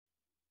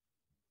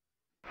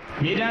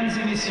Mesdames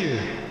et messieurs,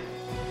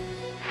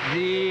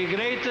 The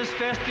greatest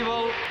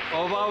festival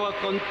of our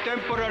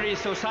contemporary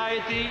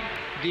society,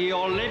 the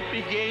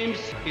Olympic Games,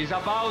 is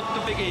about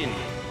to begin.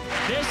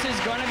 This is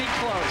gonna be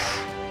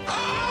close.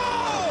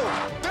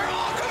 Oh! They're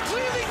all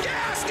completely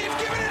gassed! They've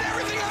given it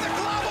everything on the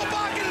global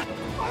bucket!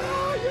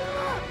 Oh,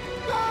 yeah!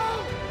 Go!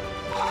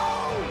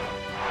 Oh!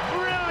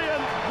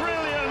 Brilliant,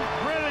 brilliant,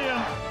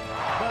 brilliant.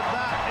 But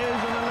that is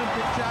an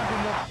Olympic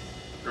championship.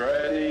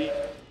 Ready.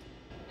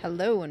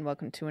 Hello and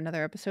welcome to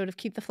another episode of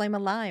Keep the Flame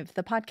Alive,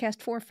 the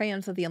podcast for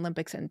fans of the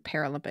Olympics and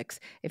Paralympics.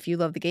 If you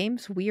love the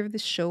games, we are the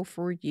show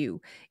for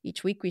you.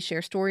 Each week we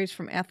share stories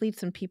from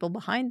athletes and people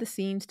behind the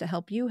scenes to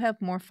help you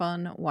have more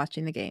fun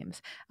watching the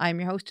games. I'm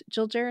your host,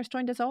 Jill Jarris,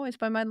 joined as always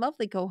by my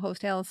lovely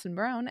co-host, Allison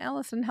Brown.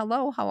 Allison,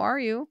 hello, how are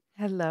you?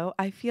 Hello.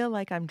 I feel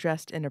like I'm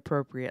dressed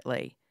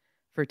inappropriately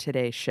for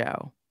today's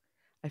show.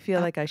 I feel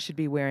like I should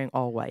be wearing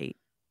all white.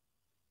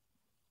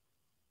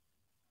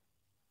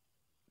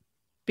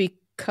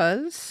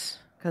 Because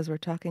we're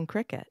talking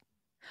cricket.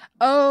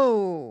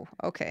 Oh,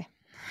 okay.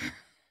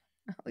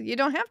 You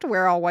don't have to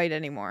wear all white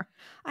anymore.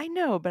 I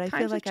know, but I feel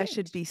Times like have I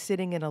should changed. be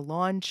sitting in a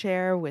lawn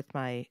chair with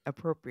my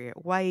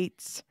appropriate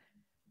whites,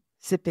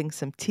 sipping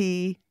some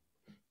tea.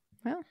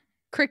 Well,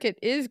 cricket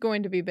is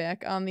going to be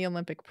back on the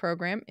Olympic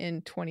program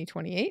in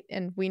 2028,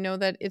 and we know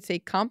that it's a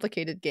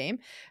complicated game,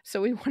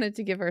 so we wanted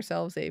to give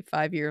ourselves a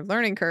 5-year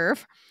learning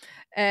curve.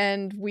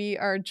 And we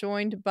are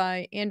joined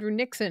by Andrew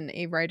Nixon,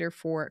 a writer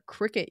for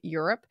Cricket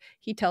Europe.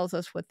 He tells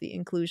us what the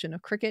inclusion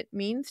of cricket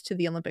means to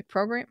the Olympic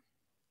program.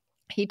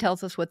 He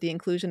tells us what the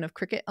inclusion of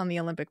cricket on the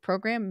Olympic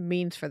program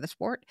means for the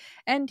sport,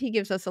 and he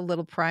gives us a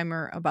little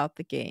primer about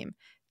the game.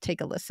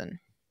 Take a listen.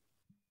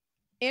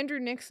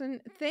 Andrew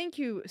Nixon, thank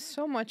you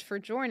so much for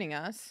joining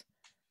us.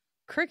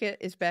 Cricket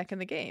is back in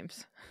the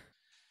games.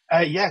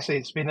 Yes,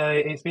 it's been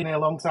a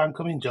long time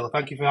coming, Jill.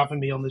 Thank you for having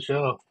me on the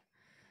show.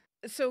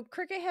 So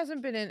cricket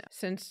hasn't been in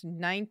since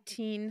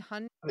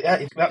 1900?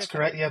 Yeah, that's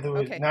correct. Yeah, there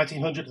was Okay.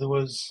 1900. There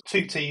was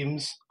 2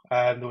 teams.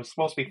 There was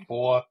supposed to be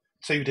 4.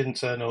 2 didn't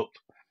turn up.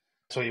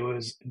 So it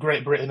was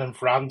Great Britain and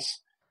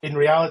France. In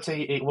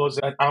reality, it was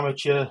an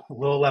amateur,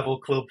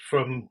 low-level club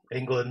from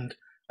England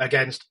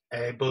against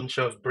a bunch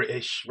of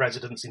British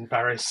residents in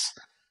Paris.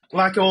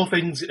 Like all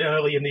things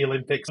early in the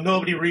Olympics,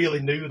 nobody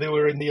really knew they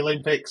were in the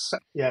Olympics.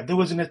 Yeah, there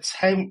was an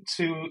attempt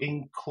to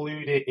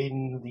include it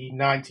in the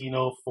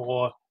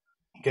 1904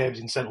 Games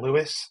in St.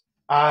 Louis,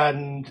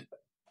 and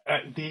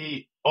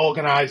the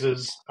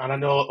organisers, and I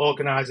know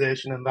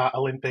organisation and that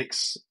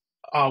Olympics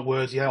are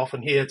words you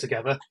often hear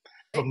together,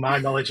 from my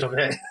knowledge of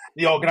it.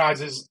 The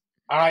organisers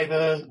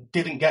either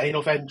didn't get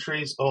enough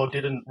entries or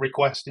didn't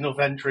request enough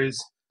entries,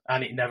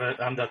 and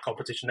the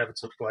competition never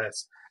took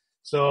place.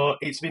 So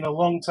it's been a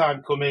long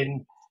time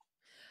coming.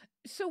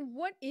 So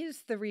what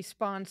is the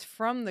response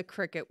from the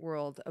cricket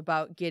world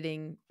about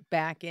getting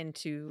back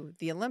into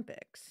the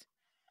Olympics?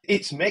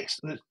 It's mixed.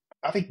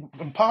 I think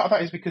and part of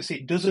that is because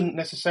it doesn't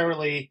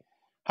necessarily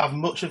have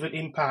much of an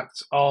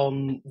impact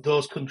on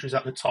those countries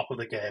at the top of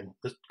the game.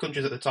 The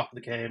countries at the top of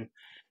the game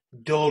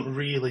don't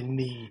really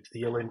need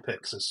the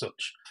Olympics as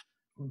such.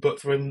 But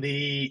from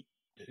the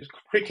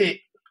cricket,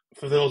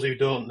 for those who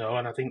don't know,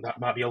 and I think that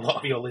might be a lot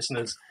of your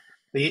listeners,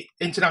 the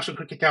International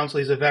Cricket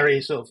Council is a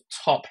very sort of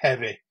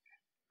top-heavy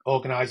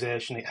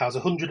organisation. It has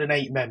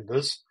 108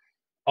 members.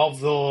 Of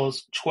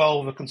those,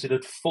 12 are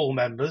considered full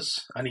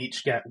members and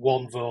each get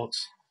 1 vote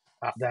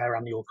at their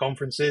annual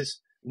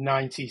conferences.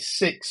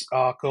 96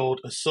 are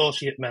called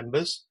associate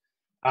members,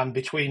 and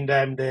between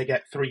them they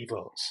get 3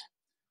 votes.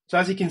 So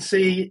as you can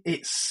see,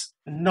 it's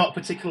not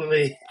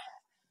particularly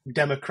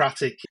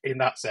democratic in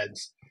that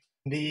sense.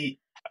 The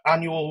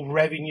annual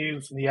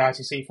revenue from the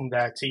ICC from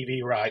their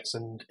TV rights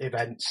and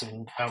events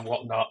and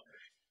whatnot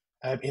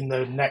in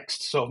the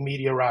next sort of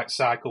media rights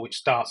cycle, which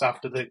starts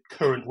after the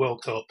current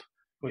World Cup,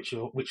 which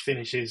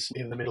finishes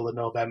in the middle of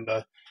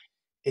November,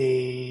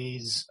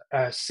 is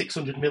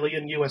 $600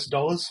 million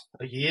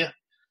a year.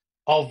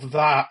 Of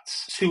that,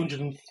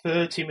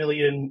 230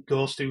 million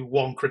goes to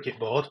one cricket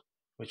board,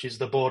 which is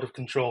the Board of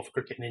Control for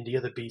Cricket in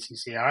India, the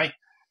BCCI,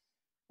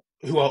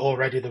 who are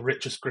already the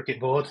richest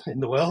cricket board in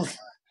the world.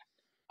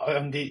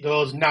 And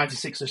those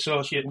 96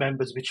 associate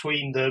members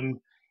between them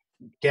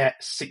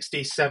get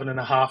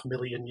 $67.5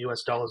 million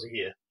a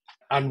year.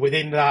 And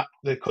within that,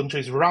 the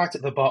countries right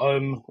at the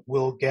bottom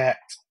will get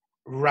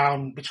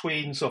round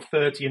between sort of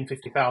 $30,000 and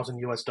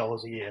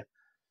 $50,000 a year.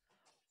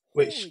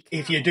 Which,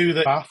 if you do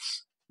the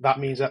maths, that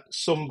means that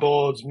some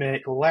boards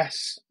make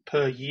less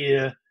per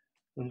year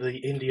than the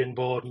Indian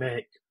board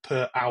make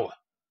per hour.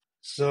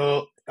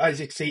 So, as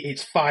you can see,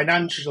 it's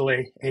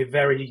financially a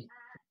very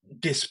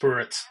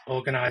disparate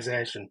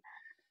organisation.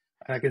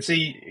 And I can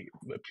see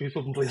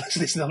people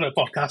listening on a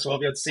podcast will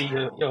be able to see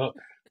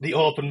the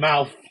open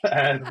mouth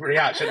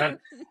reaction. And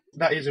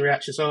that is a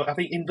reaction. So I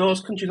think in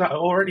those countries that are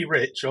already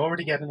rich,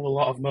 already getting a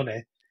lot of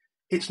money,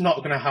 it's not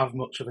going to have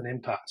much of an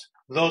impact.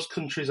 Those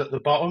countries at the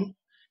bottom,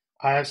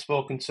 I have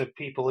spoken to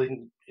people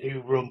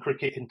who run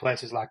cricket in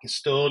places like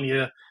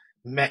Estonia,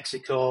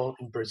 Mexico,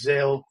 and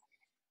Brazil.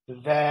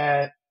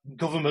 Their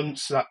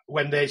governments that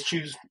when they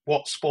choose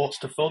what sports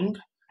to fund,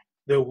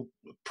 they'll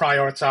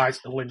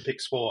prioritise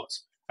Olympic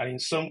sports. And in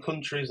some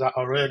countries that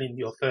are earning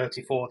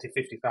 30, 40,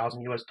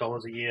 50,000 US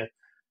dollars a year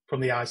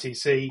from the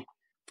ICC,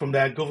 from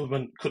their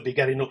government could be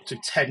getting up to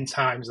 10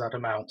 times that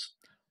amount.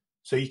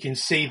 So you can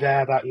see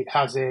there that it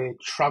has a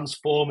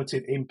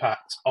transformative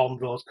impact on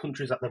those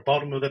countries at the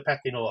bottom of the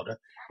pecking order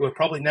who are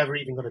probably never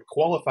even going to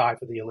qualify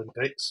for the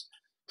Olympics,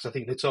 because I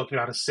think they're talking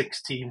about a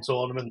 6-team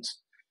tournament.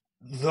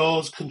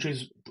 Those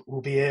countries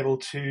will be able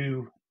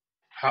to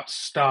perhaps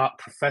start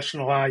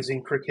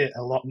professionalising cricket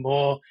a lot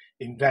more,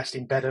 invest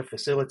in better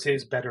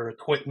facilities, better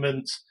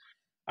equipment,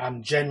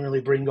 and generally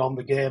bring on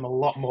the game a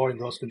lot more in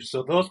those countries.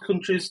 So those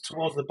countries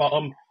towards the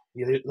bottom,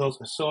 those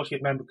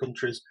associate member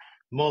countries,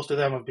 most of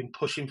them have been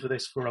pushing for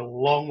this for a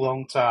long,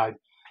 long time.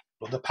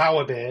 But the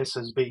power base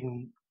has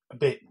been a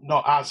bit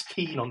not as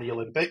keen on the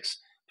Olympics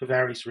for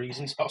various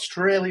reasons.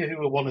 Australia,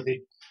 who are one of the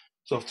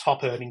sort of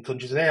top earning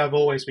countries, they have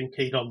always been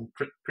keen on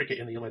cricket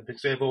in the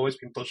Olympics. They've always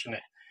been pushing it.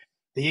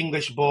 The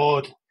English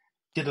board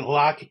didn't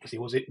like it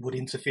because it would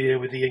interfere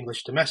with the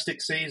English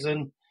domestic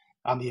season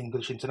and the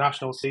English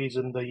international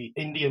season. The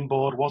Indian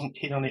board wasn't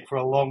keen on it for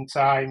a long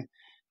time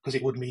because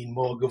it would mean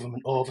more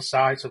government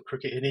oversight of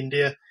cricket in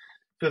India.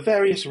 For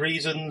various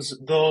reasons,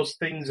 those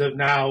things have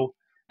now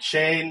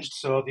changed.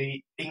 So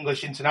the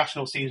English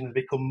international season has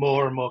become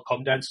more and more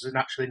condensed. There's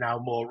actually now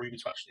more room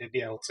to actually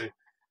be able to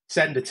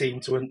send a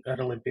team to an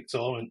Olympic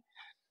tournament.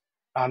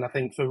 And I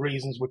think for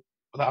reasons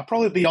that'll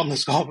probably be on the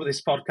scope of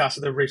this podcast,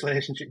 the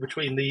relationship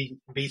between the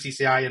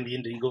BCCI and the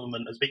Indian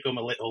government has become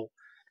a little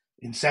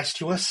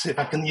incestuous, if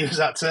I can use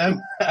that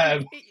term.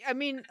 I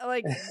mean,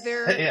 like,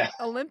 their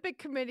Olympic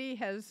committee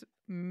has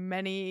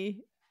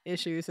many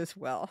issues as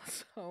well.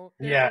 So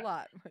there's a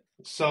lot.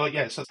 So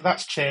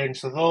that's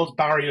changed. So those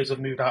barriers have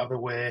moved out of the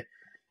way.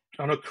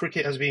 I know the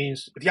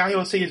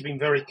IOC has been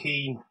very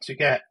keen to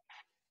get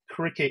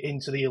cricket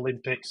into the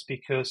Olympics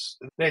because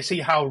they see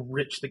how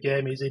rich the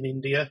game is in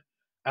India,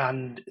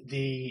 and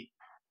the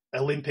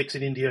Olympics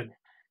in India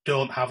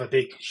don't have a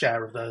big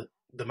share of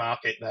the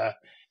market there.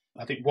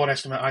 I think one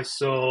estimate I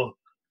saw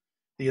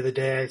the other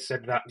day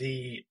said that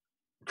the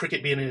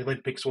cricket being in the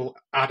Olympics will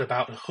add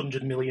about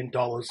 $100 million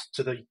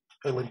to the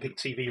Olympic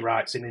TV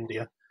rights in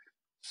India.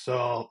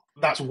 So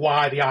that's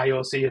why the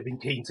IOC have been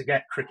keen to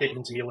get cricket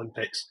into the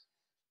Olympics.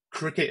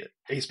 Cricket,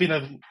 it's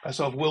been a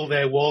sort of will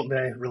they, won't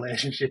they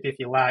relationship, if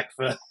you like,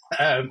 for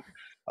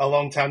a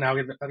long time now.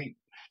 I think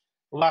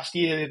last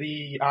year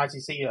the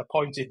ICC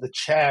appointed the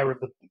chair of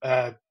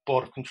the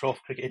Board of Control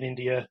for Cricket in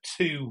India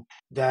to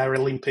their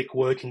Olympic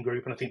working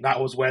group, and I think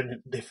that was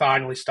when they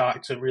finally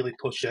started to really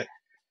push it.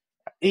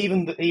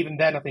 Even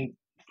then, I think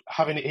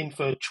having it in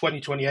for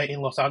 2028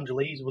 in Los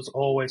Angeles was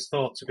always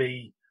thought to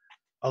be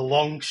a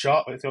long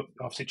shot.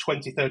 Obviously,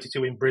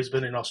 2032 in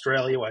Brisbane in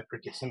Australia, where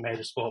cricket's a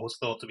major sport, was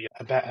thought to be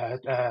a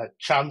better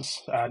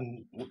chance.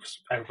 And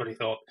everybody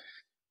thought,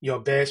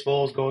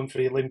 baseball's going for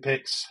the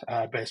Olympics,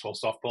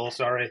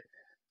 softball,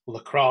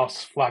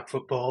 lacrosse, flag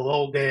football,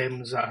 all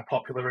games that are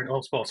popular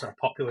all sports are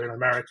popular in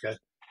America.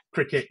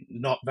 Cricket,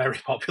 not very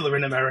popular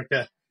in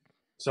America.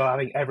 So I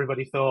think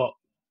everybody thought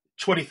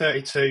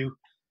 2032,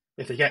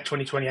 if they get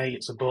 2028,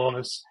 it's a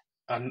bonus.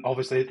 And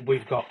obviously,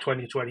 we've got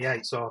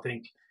 2028. So I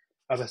think,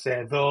 as I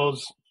say,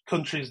 those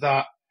countries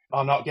that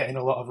are not getting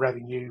a lot of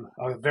revenue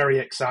are very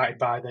excited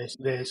by this.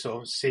 They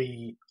sort of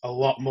see a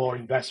lot more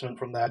investment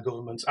from their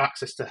governments,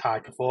 access to high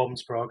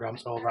performance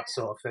programs, all that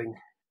sort of thing.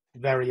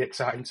 Very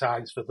exciting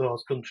times for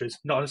those countries.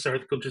 Not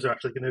necessarily the countries are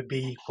actually going to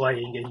be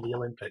playing in the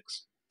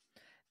Olympics.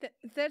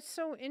 That's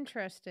so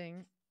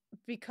interesting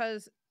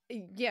because,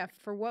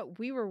 for what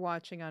we were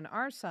watching on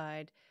our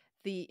side,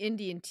 the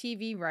Indian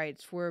TV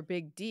rights were a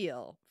big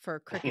deal for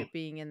cricket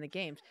being in the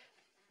games.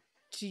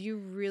 Do you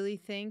really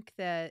think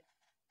that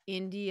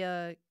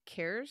India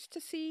cares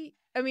to see?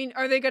 I mean,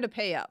 are they going to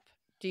pay up,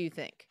 do you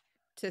think,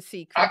 to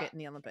see cricket in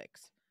the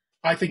Olympics?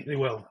 I think they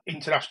will.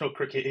 International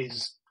cricket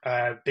is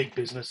big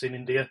business in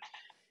India.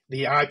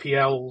 The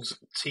IPL's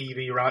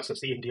TV rights, that's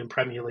the Indian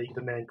Premier League,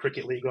 the main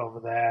cricket league over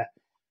there,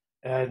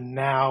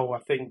 now I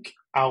think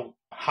out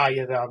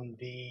higher than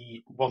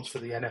the ones for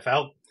the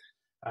NFL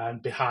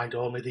and behind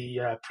only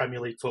the Premier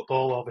League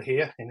football over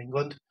here in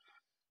England.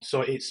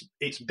 So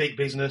it's big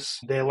business.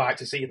 They like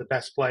to see the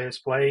best players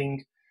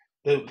playing.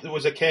 There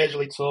was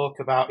occasionally talk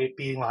about it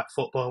being like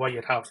football, where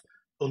you'd have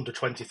under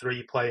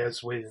 23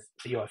 players with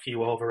a few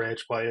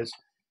overage players.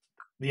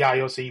 The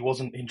IOC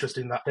wasn't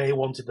interested in that. They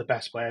wanted the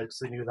best players.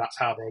 They knew that's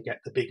how they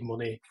get the big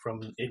money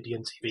from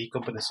Indian TV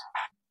companies.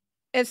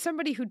 As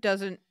somebody who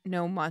doesn't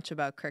know much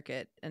about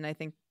cricket, and I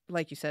think,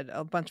 like you said,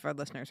 a bunch of our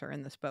listeners are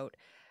in this boat,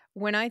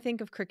 when I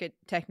think of cricket,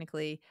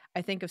 technically,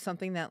 I think of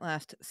something that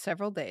lasts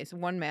several days,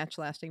 one match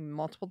lasting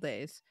multiple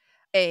days.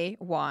 A,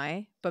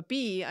 why? But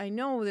B, I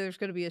know there's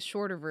going to be a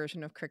shorter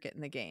version of cricket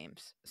in the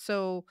games.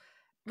 So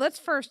let's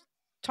first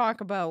talk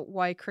about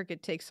why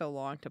cricket takes so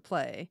long to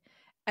play,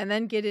 and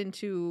then get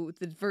into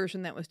the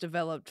version that was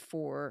developed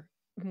for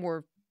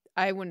more,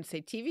 I wouldn't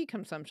say TV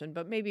consumption,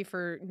 but maybe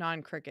for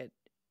non-cricket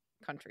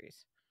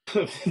countries.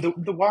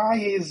 The why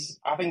is,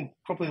 I think,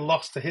 probably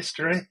lost to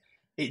history.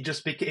 It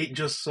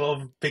just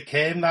sort of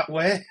became that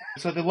way.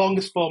 So the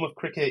longest form of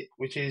cricket,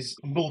 which is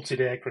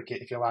multi-day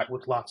cricket, if you like,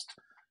 would last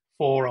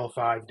 4 or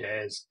 5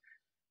 days.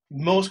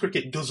 Most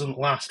cricket doesn't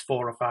last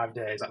 4 or 5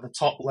 days. At the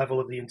top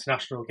level of the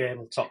international game,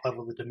 the top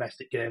level of the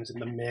domestic games in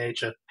the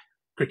major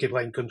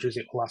cricket-playing countries,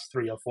 it will last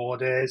 3 or 4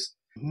 days.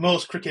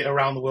 Most cricket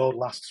around the world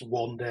lasts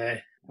 1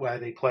 day, where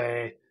they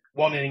play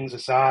 1 innings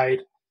aside.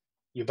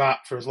 You bat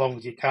for as long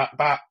as you can,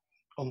 bat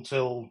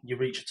until you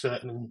reach a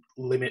certain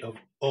limit of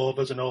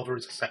overs. An over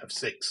is a set of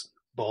 6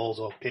 balls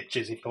or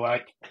pitches, if you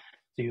like,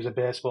 to use a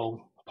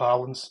baseball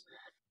parlance.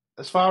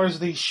 As far as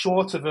the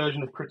shorter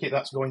version of cricket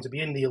that's going to be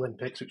in the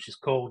Olympics, which is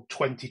called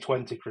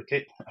 2020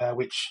 cricket,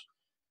 which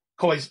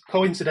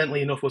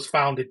coincidentally enough was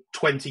founded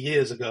 20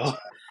 years ago,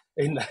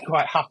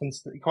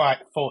 quite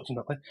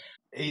fortunately.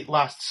 It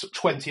lasts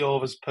 20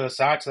 overs per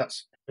side, so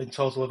that's a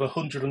total of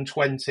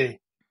 120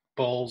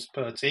 balls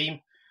per team.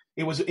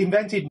 It was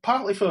invented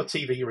partly for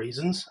TV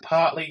reasons,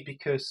 partly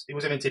because it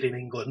was invented in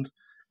England,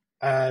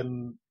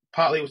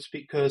 partly it was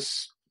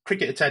because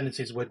cricket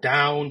attendances were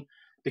down,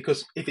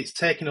 because if it's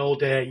taken all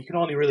day, you can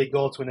only really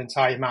go to an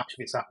entire match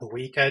if it's at the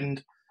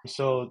weekend.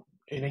 So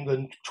in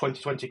England,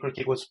 2020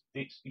 cricket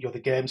the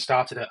game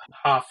started at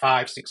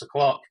 5:30, 6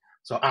 o'clock.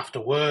 So after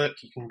work,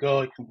 you can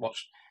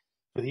watch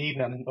for the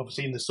evening. And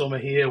obviously in the summer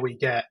here, we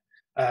get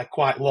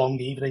quite long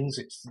evenings.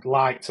 It's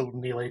light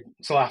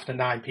till after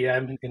 9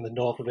 p.m. in the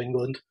north of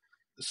England.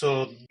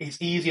 So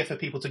it's easier for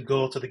people to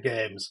go to the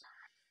games.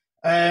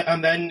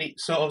 And then it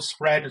sort of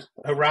spread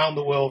around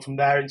the world from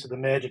there into the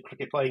major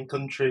cricket-playing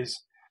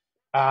countries.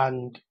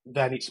 And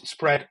then it's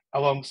spread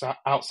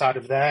outside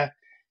of there.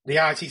 The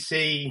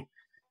ITC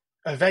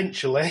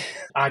eventually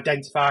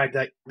identified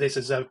that this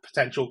is a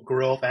potential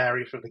growth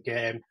area for the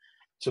game.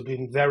 So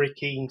being very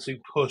keen to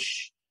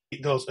push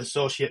those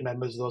associate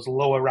members, those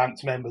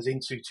lower-ranked members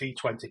into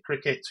T20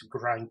 cricket to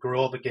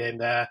grow the game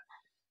there.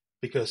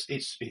 Because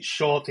it's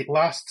short, it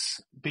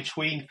lasts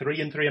between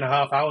 3 and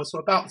 3.5 hours, so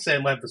about the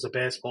same length as a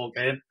baseball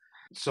game.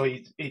 So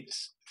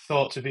it's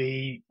thought to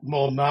be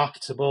more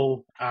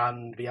marketable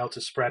and be able to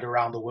spread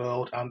around the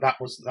world, and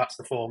that's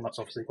the form that's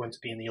obviously going to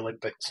be in the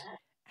Olympics.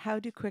 How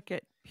do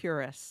cricket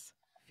purists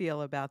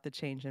feel about the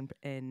change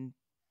in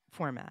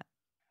format?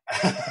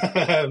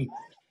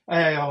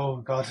 Oh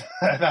God,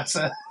 that's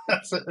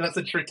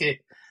a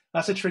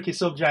tricky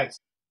subject.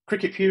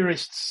 Cricket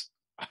purists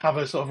have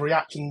a sort of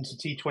reaction to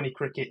T20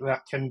 cricket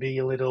that can be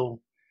a little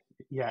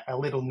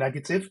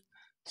negative,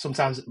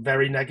 sometimes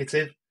very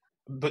negative.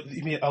 But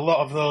I mean, a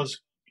lot of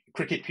those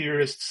cricket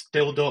purists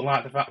still don't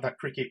like the fact that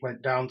cricket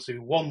went down to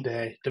 1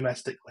 day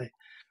domestically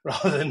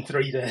rather than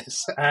 3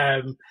 days.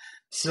 And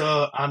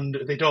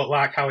they don't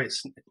like how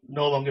it's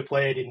no longer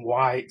played in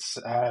whites.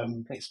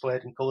 It's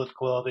played in coloured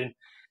clothing.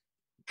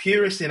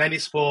 Purists in any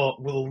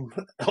sport will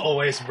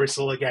always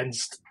bristle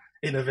against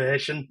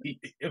innovation.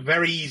 A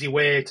very easy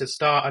way to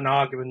start an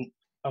argument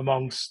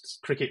amongst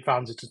cricket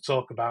fans is to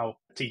talk about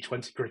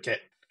T20 cricket.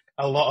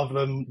 A lot of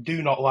them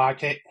do not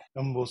like it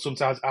and will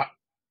sometimes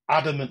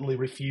adamantly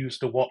refuse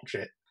to watch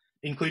it,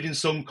 including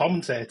some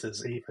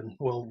commentators even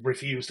will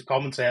refuse to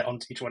commentate on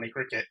T20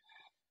 cricket.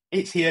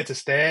 It's here to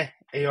stay.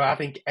 I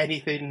think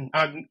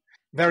I'm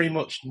very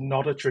much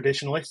not a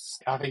traditionalist.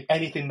 I think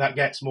anything that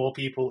gets more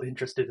people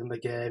interested in the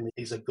game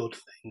is a good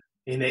thing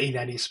in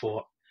any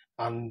sport.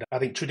 And I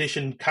think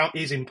tradition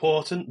is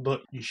important,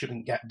 but you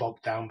shouldn't get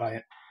bogged down by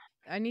it.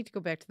 I need to go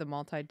back to the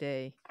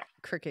multi-day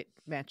cricket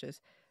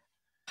matches.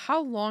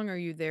 How long are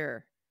you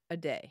there a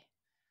day?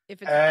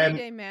 If it's a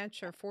 3-day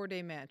match or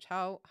 4-day match,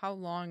 how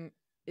long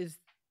is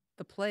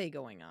the play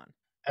going on?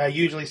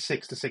 Usually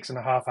 6 to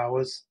 6.5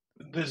 hours.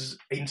 There's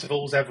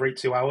intervals every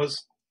 2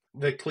 hours.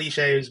 The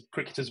cliche is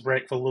cricketers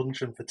break for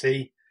lunch and for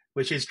tea,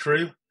 which is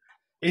true.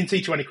 In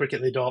T20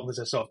 cricket, they don't. There's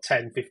a sort of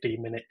 10,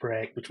 15-minute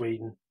break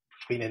between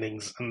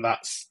innings, and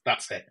that's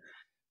it.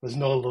 There's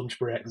no lunch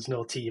break, there's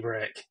no tea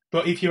break.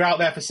 But if you're out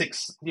there for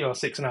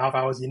 6.5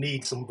 hours, you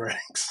need some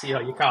breaks.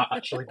 You can't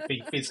actually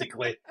be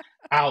physically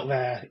out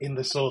there in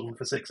the sun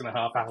for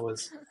 6.5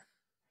 hours.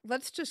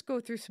 Let's just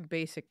go through some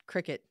basic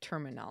cricket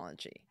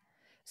terminology.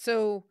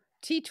 So,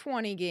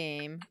 T20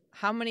 game,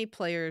 how many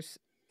players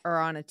are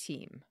on a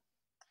team?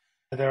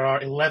 There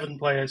are 11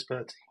 players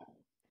per team.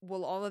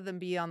 Will all of them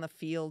be on the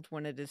field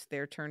when it is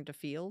their turn to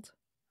field?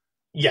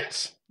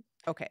 Yes.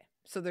 Okay.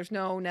 So there's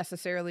no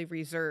necessarily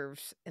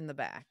reserves in the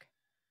back.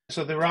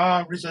 So there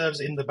are reserves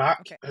in the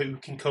back who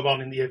can come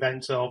on in the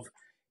event of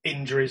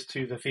injuries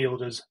to the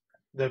fielders.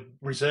 The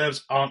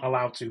reserves aren't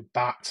allowed to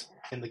bat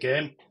in the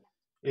game.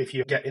 If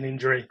you get an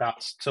injury,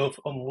 that's tough,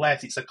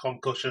 unless it's a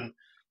concussion,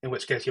 in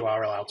which case you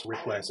are allowed to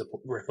replace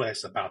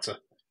the batter.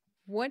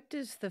 What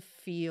does the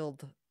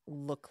field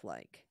look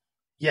like?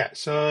 Yeah,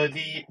 so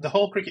the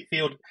whole cricket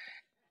field,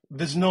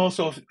 there's no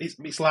sort of,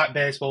 it's like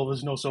baseball,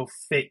 there's no sort of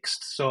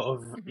fixed sort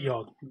of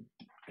your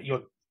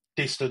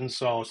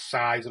distance or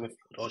size of a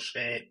field or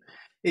shape.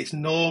 It's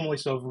normally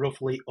sort of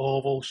roughly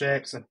oval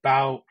shapes,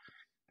 about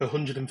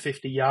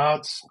 150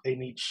 yards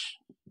in each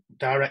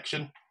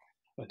direction.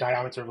 a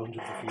diameter of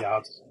 150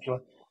 yards, essentially.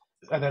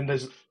 And then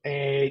there's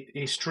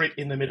a strip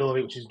in the middle of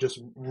it, which is just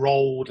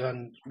rolled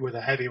and with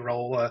a heavy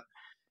roller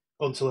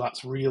until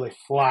that's really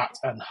flat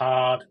and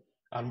hard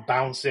and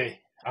bouncy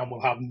and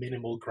will have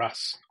minimal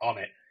grass on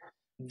it.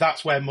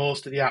 That's where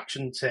most of the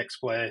action takes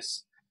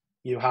place.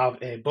 You have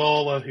a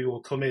bowler who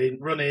will come in,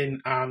 run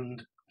in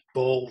and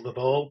bowl the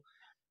ball.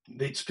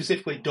 They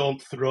specifically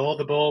don't throw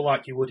the ball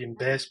like you would in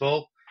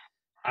baseball.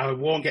 I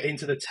won't get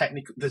into the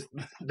technical.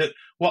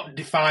 What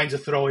defines a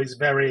throw is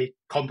very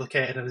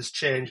complicated and has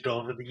changed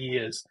over the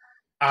years.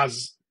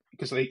 As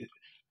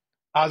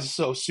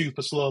sort of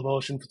super slow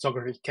motion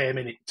photography came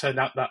in, it turned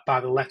out that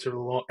by the letter of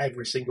the law,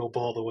 every single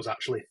bowler was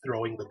actually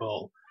throwing the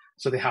ball.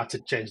 So they had to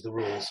change the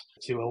rules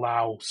to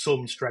allow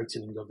some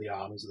straightening of the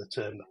arm, is the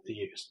term that they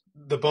used.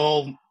 The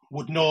ball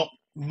would not,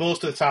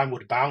 most of the time,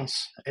 would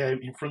bounce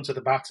in front of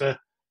the batter,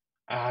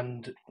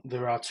 and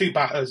there are two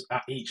batters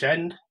at each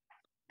end.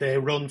 They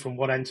run from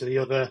one end to the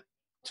other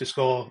to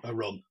score a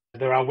run.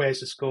 There are ways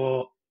to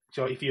score.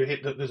 So if you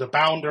hit, there's a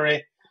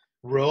boundary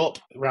rope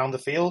around the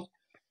field.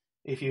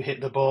 If you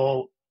hit the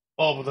ball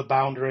over the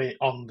boundary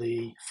on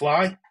the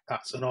fly,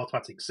 that's an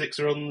automatic 6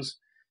 runs.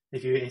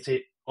 If you hit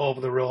it over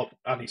the rope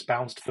and it's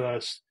bounced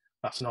first,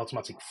 that's an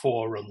automatic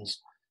 4 runs.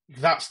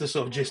 That's the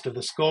sort of gist of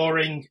the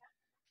scoring.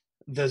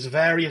 There's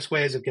various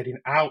ways of getting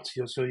out.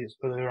 So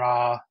there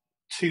are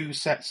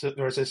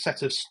there's a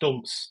set of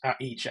stumps at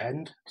each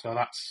end. So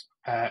that's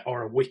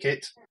or a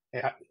wicket.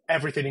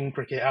 Everything in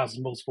cricket has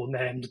multiple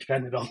names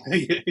depending on who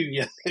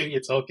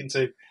you're talking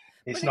to.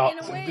 It's not,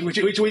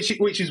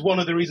 which is one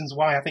of the reasons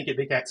why I think it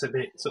gets a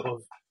bit sort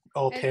of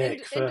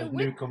opaque for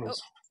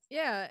newcomers.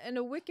 Yeah, and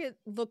a wicket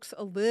looks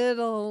a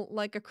little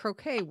like a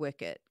croquet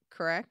wicket,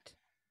 correct?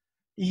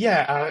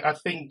 Yeah, I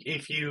think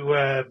if you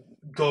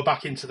go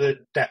back into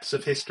the depths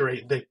of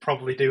history, they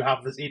probably do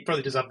have this. It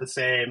probably does have the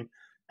same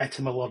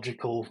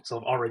etymological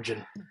sort of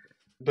origin.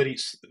 But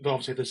it's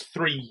obviously there's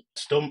 3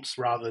 stumps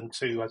rather than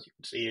 2, as you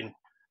can see in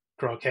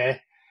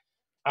croquet.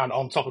 And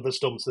on top of the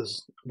stumps,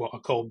 there's what are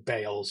called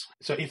bails.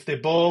 So if the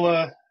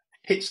bowler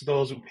hits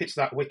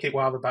that wicket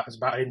while the batter's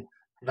batting,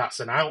 that's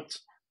an out.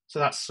 So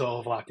that's sort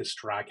of like a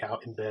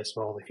strikeout in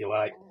baseball, if you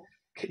like.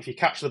 If you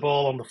catch the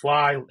ball on the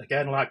fly,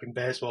 again, like in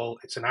baseball,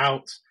 it's an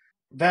out.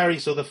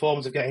 Various other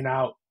forms of getting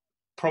out,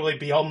 probably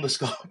beyond the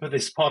scope of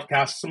this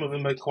podcast. Some of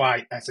them are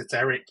quite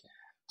esoteric.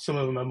 Some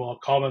of them are more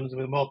common.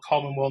 The more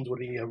common ones would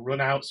be a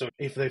run out. So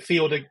if the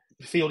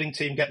fielding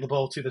team get the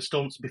ball to the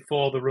stumps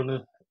before the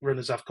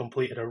runners have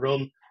completed a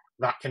run,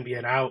 that can be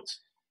an out.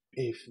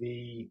 If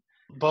the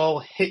ball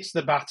hits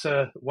the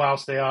batter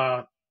whilst they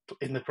are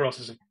in the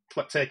process of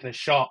taking a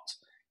shot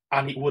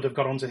and it would have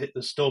gone on to hit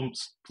the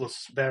stumps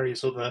plus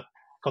various other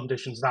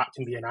conditions, that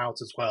can be an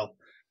out as well.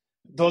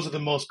 Those are the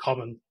most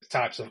common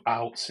types of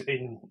outs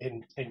in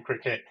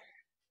cricket.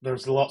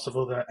 There's lots of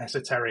other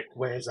esoteric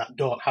ways that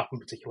don't happen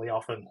particularly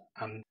often.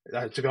 And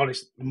to be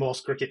honest,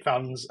 most cricket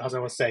fans, as I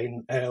was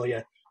saying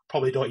earlier,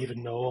 probably don't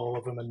even know all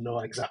of them and know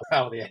exactly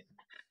how they.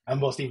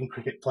 And most even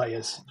cricket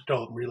players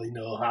don't really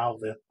know how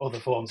the other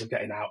forms of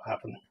getting out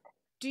happen.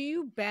 Do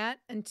you bat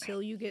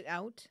until you get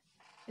out?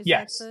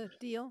 Yes. That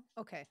the deal?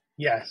 Okay.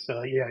 Yes.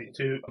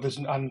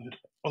 And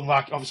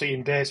unlike obviously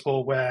in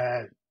baseball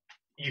where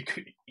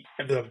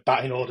the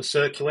batting order is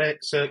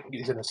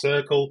in a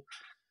circle.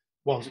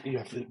 Once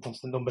the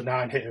number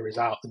 9 hitter is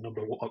out, the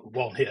number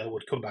 1 hitter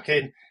would come back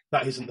in.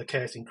 That isn't the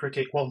case in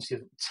cricket. Once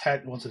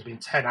there's been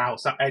 10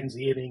 outs, that ends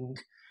the inning,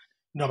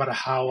 no matter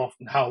how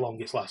long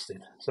it's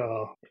lasted.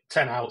 So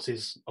 10 outs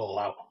is all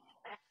out.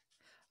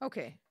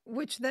 Okay,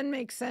 which then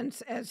makes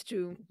sense as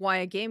to why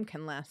a game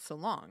can last so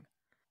long.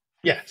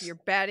 Yes. If you're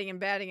batting and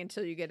batting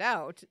until you get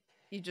out,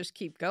 you just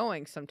keep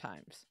going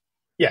sometimes.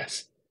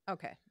 Yes.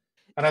 Okay.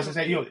 And as I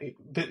say,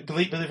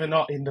 believe it or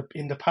not, in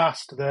the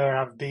past there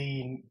have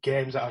been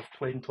games that have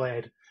been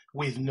played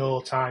with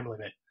no time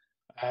limit.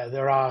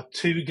 There are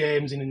 2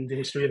 games in the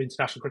history of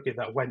international cricket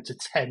that went to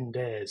 10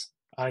 days.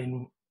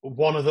 And in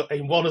one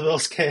of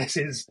those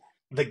cases,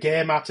 the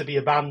game had to be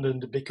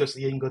abandoned because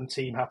the England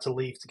team had to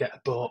leave to get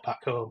a boat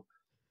back home.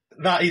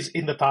 That is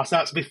in the past.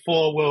 That's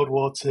before World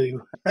War II.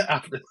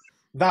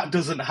 That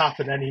doesn't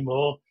happen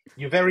anymore.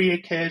 You very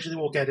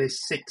occasionally will get a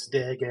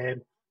 6-day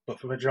game. But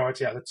for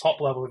majority at the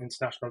top level of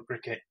international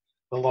cricket,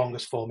 the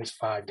longest form is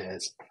 5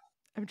 days.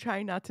 I'm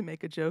trying not to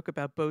make a joke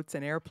about boats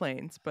and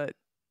airplanes, but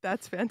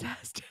that's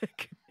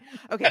fantastic.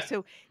 Okay,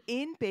 so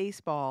in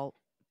baseball,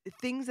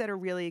 things that are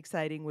really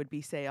exciting would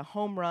be, say, a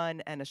home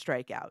run and a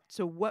strikeout.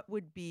 So what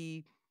would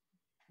be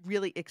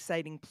really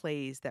exciting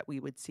plays that we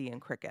would see in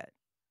cricket?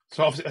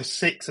 So obviously a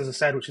 6, as I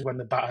said, which is when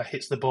the batter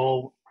hits the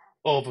ball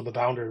over the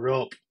boundary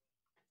rope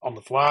on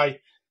the fly.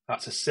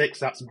 That's a 6.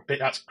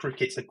 That's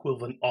cricket's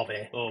equivalent of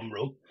a home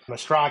run. And a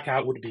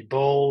strikeout would be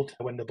bowled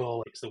when the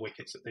ball hits the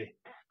wickets at the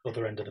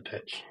other end of the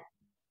pitch.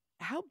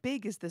 How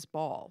big is this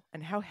ball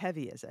and how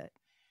heavy is it?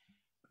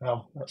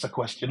 Well, that's a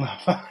question.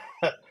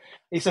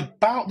 It's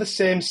about the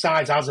same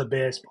size as a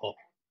baseball.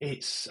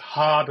 It's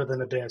harder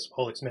than a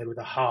baseball. It's made with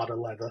a harder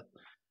leather.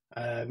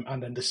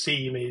 and then the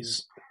seam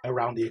is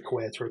around the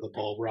equator of the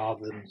ball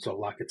rather than sort of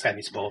like a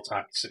tennis ball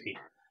type seam.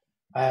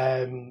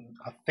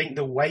 I think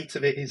the weight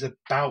of it is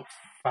about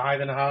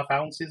 5.5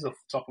 ounces off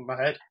the top of my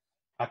head.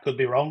 I could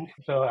be wrong,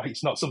 so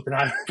it's not something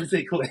I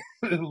particularly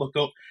look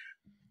up.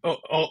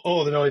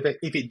 All I know,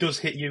 if it does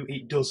hit you,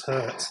 it does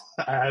hurt.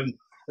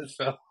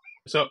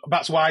 So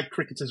that's why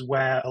cricketers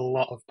wear a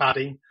lot of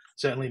padding,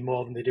 certainly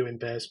more than they do in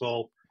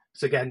baseball.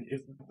 So again,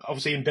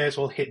 obviously in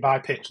baseball, hit by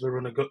pitch,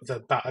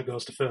 the batter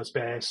goes to first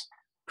base.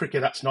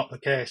 Cricket, that's not the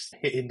case.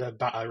 Hitting the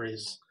batter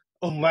is,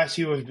 unless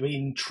you have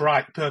been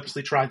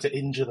purposely trying to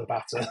injure the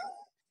batter,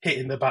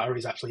 hitting the batter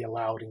is actually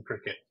allowed in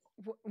cricket.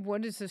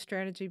 What is the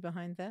strategy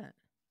behind that?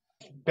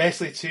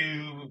 Basically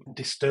to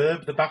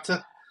disturb the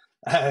batter,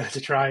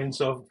 to try and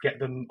sort of get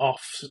them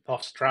off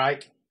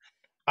strike.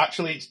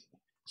 Actually,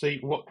 so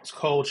what's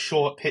called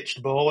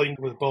short-pitched bowling,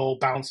 where the ball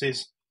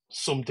bounces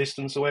some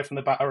distance away from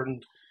the batter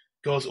and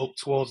goes up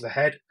towards the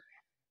head.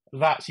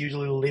 That's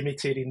usually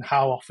limited in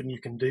how often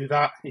you can do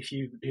that. If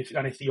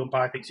the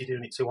umpire thinks you're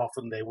doing it too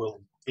often, they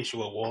will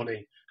issue a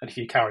warning. And if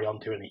you carry on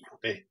doing it,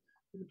 you'll be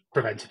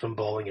prevented from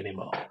bowling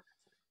anymore.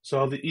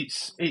 So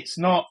it's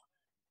not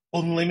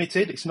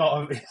unlimited. It's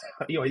not.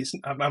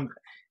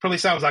 Probably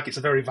sounds like it's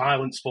a very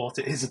violent sport.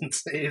 It isn't.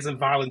 It isn't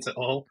violent at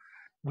all.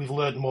 We've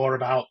learned more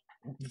about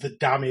the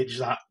damage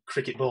that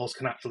cricket balls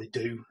can actually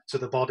do to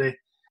the body.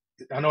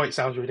 I know it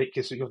sounds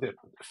ridiculous.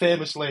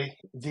 Famously,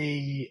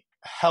 the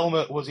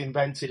helmet was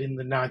invented in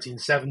the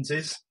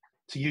 1970s,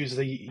 to use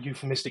the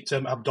euphemistic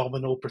term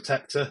abdominal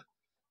protector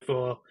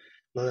for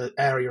the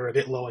area a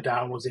bit lower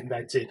down was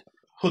invented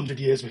 100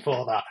 years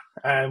before that,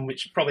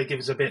 which probably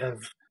gives a bit of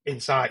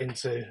insight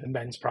into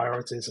men's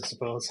priorities, I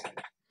suppose.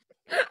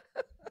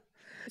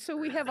 So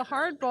we have a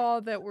hard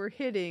ball that we're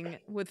hitting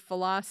with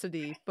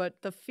velocity, but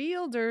the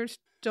fielders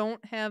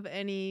don't have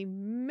any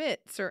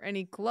mitts or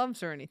any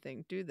gloves or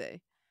anything, do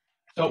they?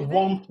 So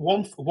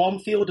one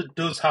fielder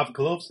does have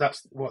gloves.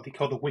 That's what they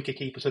call the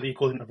wicketkeeper, so the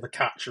equivalent of the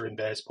catcher in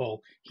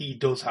baseball. He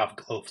does have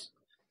gloves,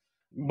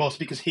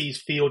 mostly because he's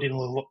fielding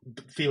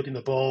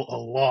the ball a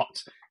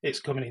lot.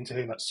 It's coming into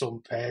him at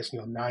some pace,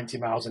 90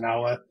 miles an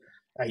hour,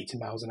 80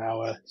 miles an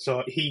hour.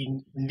 So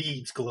he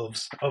needs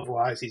gloves,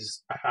 otherwise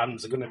his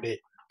hands are going to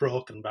be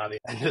broken by the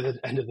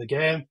end of the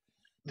game.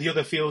 The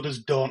other fielders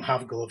don't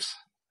have gloves.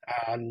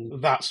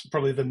 And that's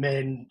probably the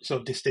main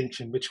sort of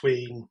distinction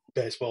between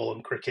baseball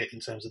and cricket in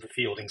terms of the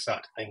fielding side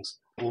of things,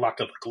 lack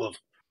of a glove.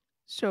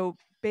 So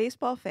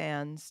baseball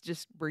fans,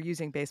 we're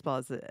using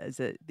baseball as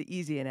the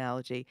easy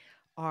analogy,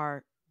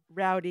 are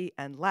rowdy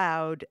and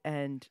loud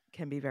and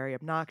can be very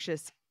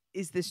obnoxious.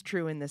 Is this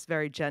true in this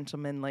very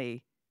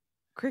gentlemanly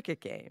cricket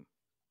game?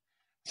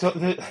 So,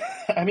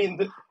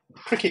 the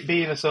cricket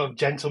being a sort of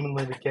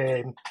gentlemanly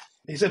game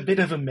is a bit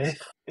of a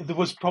myth. There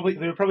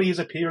probably is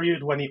a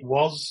period when it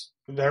was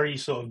very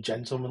sort of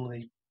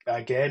gentlemanly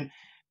game.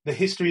 The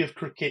history of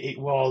cricket, it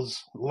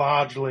was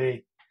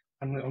largely,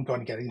 and I'm going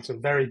to get into a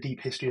very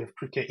deep history of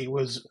cricket, it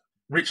was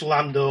rich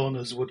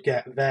landowners would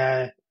get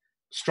their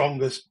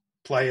strongest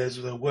players,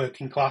 the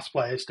working class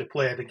players, to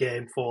play the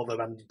game for them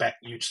and bet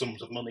huge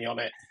sums of money on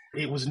it.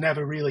 It was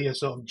never really a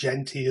sort of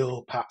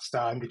genteel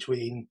pastime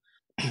between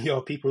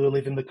people who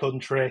live in the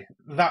country.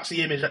 That's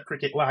the image that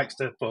cricket likes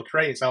to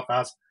portray itself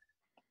as.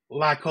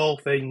 Like all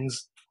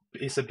things,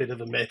 it's a bit of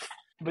a myth.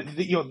 But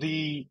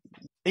the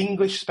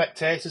English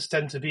spectators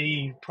tend to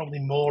be probably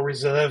more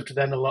reserved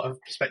than a lot of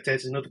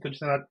spectators in other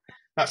countries. And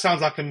that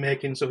sounds like I'm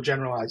making sort of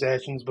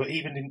generalisations, but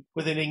even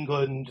within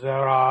England,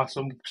 there are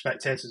some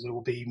spectators who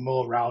will be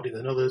more rowdy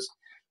than others.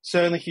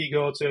 Certainly, if you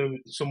go to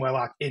somewhere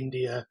like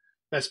India,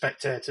 their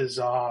spectators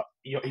are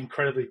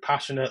incredibly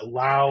passionate,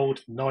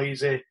 loud,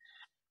 noisy,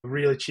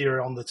 really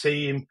cheering on the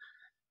team.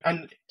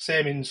 And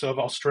same in sort of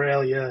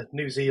Australia,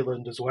 New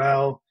Zealand as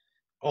well,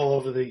 all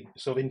over the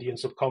sort of Indian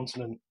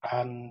subcontinent.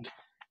 And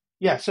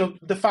yeah, so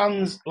the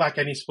fans, like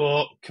any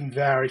sport, can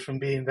vary from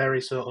being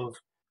very sort of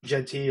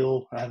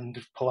genteel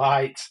and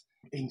polite.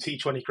 In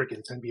T20 cricket,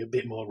 they tend to be a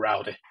bit more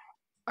rowdy.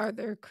 Are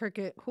there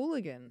cricket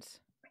hooligans?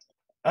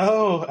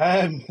 Oh,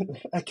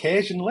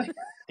 occasionally.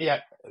 Yeah,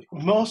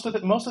 most of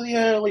the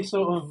early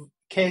sort of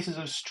cases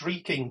of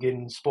streaking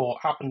in sport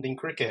happened in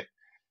cricket,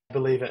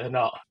 believe it or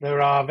not.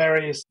 There are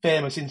various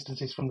famous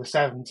instances from the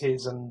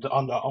 70s and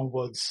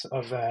onwards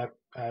of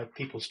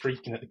people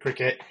streaking at the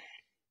cricket.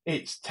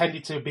 It's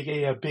tended to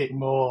be a bit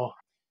more,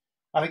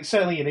 I think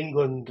certainly in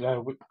England,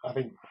 I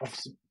think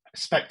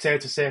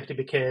spectator safety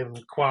became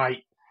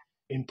quite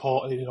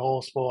important in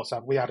all sports.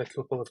 We had a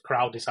couple of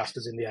crowd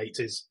disasters in the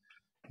 80s.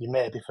 You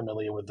may be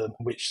familiar with them,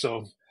 which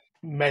sort of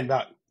meant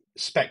that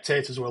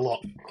spectators were a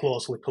lot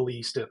closely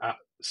policed at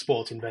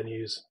sporting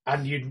venues,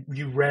 and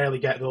you rarely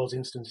get those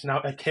instances. Now,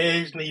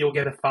 occasionally you'll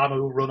get a fan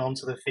who will run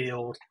onto the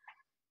field.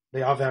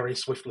 They are very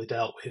swiftly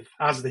dealt with,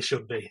 as they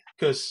should be,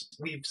 because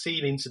we've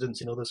seen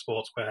incidents in other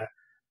sports where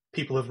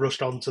people have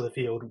rushed onto the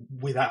field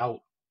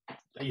without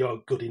your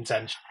good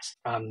intentions,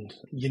 and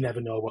you never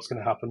know what's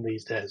going to happen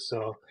these days.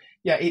 So,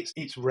 yeah,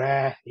 it's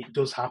rare. It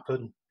does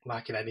happen,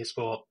 like in any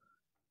sport.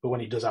 But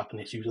when it does happen,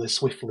 it's usually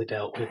swiftly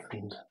dealt with,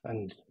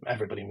 and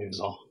everybody moves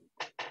on.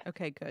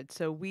 Okay, good.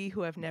 So we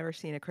who have never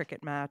seen a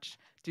cricket match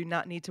do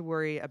not need to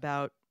worry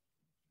about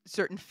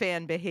certain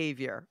fan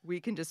behavior. We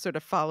can just sort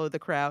of follow the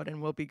crowd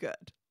and we'll be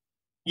good.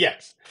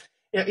 Yes.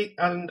 Yeah,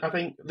 and I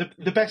think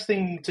the best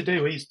thing to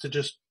do is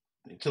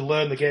to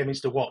learn the game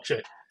is to watch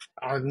it.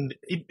 And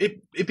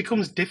it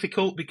becomes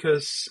difficult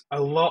because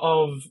a lot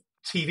of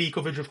TV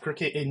coverage of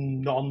cricket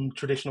in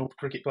non-traditional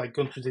cricket playing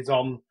countries is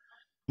on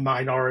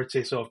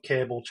minority sort of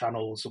cable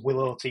channels.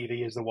 Willow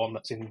TV is the one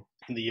that's in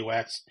the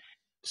US.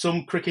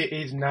 Some cricket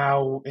is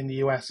now in the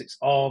US. It's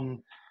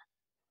on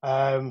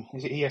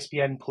is it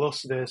ESPN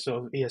Plus, the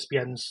sort of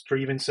ESPN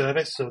streaming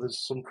service. So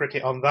there's some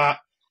cricket on that.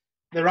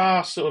 There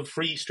are sort of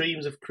free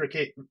streams of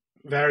cricket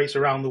various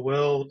around the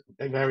world,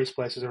 in various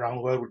places around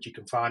the world, which you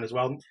can find as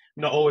well.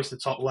 Not always the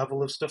top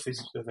level of stuff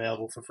is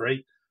available for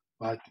free,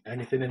 like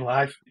anything in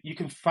life. You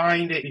can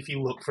find it if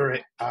you look for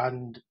it,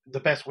 and the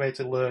best way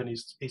to learn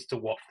is to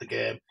watch the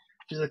game,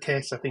 which is the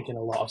case, I think, in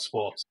a lot of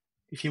sports.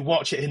 If you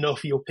watch it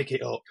enough, you'll pick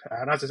it up.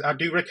 And as I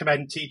do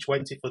recommend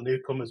T20 for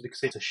newcomers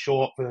because it's a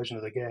short version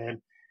of the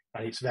game,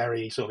 and it's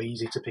very sort of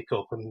easy to pick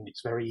up, and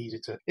it's very easy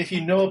to... If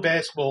you know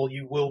baseball,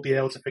 you will be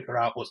able to figure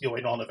out what's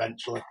going on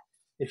eventually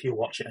if you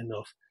watch it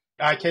enough.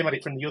 I came at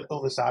it from the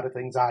other side of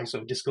things. I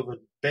sort of discovered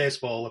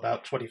baseball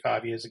about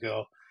 25 years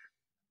ago,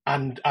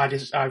 and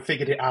I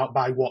figured it out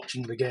by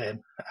watching the game,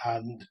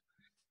 and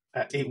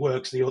it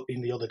works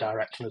in the other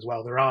direction as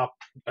well. There are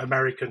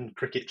American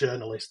cricket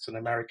journalists and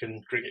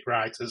American cricket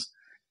writers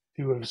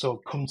who have sort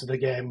of come to the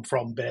game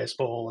from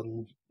baseball,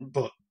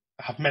 but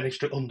have managed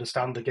to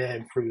understand the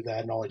game through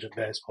their knowledge of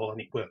baseball, and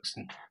it works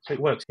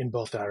in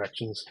both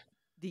directions.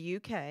 The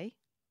UK,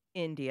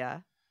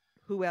 India.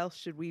 Who else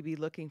should we be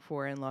looking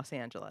for in Los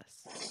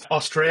Angeles?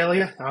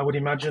 Australia, I would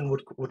imagine,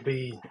 would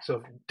be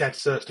sort of dead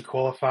certs to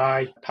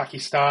qualify.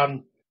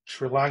 Pakistan,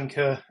 Sri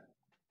Lanka.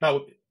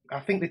 Now, I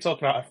think they're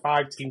talking about a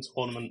 5-team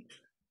tournament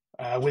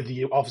with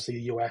obviously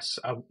the US.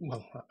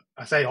 Well,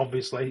 I say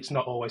obviously, it's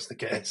not always the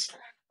case.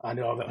 I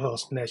know that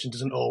host nation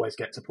doesn't always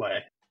get to play,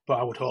 but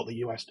I would hope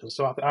the US does.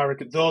 So I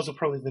reckon those are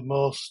probably the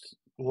most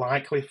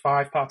likely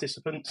 5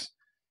 participants.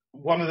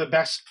 One of the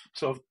best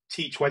sort of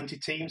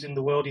T20 teams in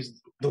the world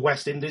is the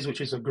West Indies, which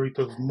is a group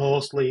of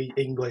mostly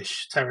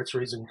English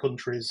territories and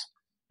countries,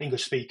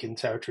 English-speaking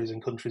territories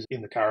and countries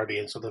in the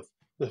Caribbean, so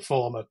the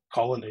former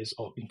colonies,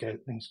 or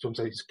in some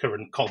cases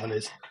current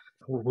colonies.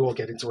 We won't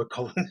get into a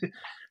colony.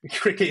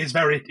 Cricket is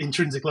very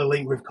intrinsically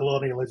linked with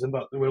colonialism,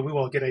 but we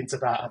won't get into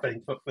that, I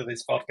think, for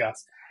this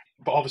podcast.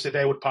 But obviously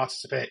they would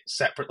participate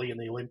separately in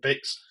the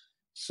Olympics,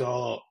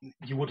 so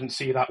you wouldn't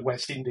see that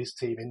West Indies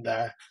team in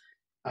there.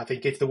 I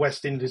think if the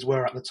West Indies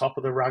were at the top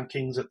of the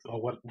rankings,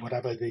 or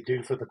whatever they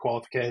do for the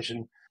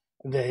qualification,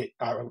 I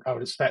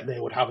would expect they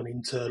would have an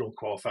internal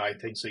qualifying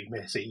thing. So you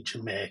may see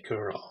Jamaica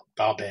or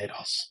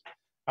Barbados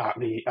at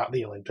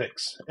the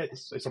Olympics.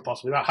 It's a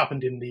possibility. That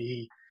happened in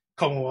the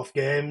Commonwealth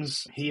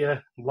Games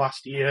here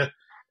last year.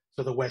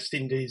 So the West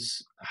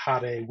Indies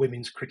had a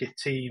women's cricket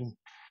team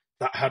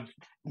that had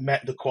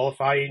met the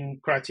qualifying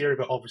criteria,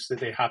 but obviously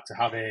they had to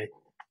have a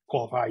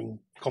qualifying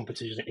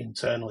competition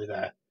internally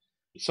there.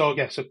 So,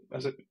 yes,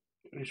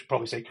 we should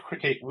probably say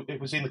cricket, it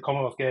was in the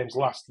Commonwealth Games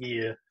last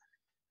year.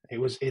 It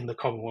was in the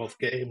Commonwealth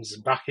Games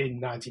back in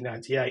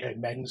 1998, a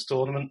men's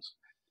tournament.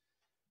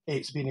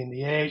 It's been in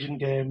the Asian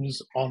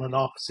Games on and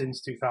off since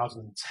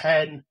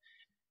 2010.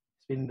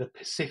 It's been the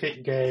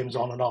Pacific Games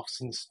on and off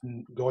since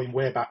going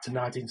way back to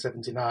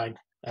 1979.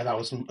 And that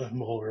was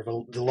more of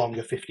the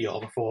longer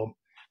 50-over form.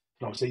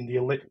 And obviously in the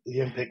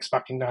Olympics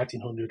back in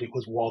 1900, it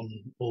was one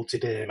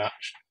multi-day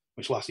match,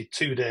 which lasted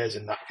 2 days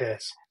in that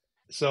case.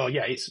 So,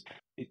 yeah,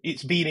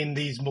 it's been in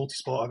these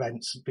multi-sport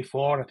events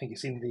before. I think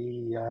it's in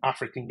the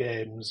African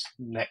Games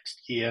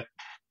next year.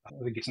 I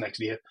think it's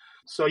next year.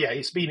 So, yeah,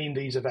 it's been in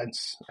these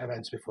events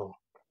before.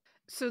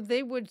 So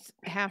they would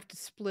have to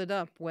split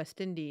up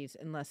West Indies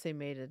unless they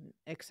made an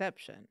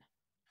exception?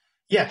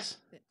 Yes.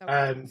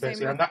 Okay.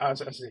 Basically, and that,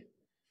 as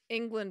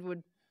England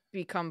would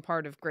become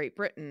part of Great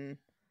Britain,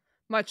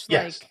 much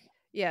yes. like...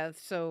 Yeah,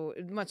 so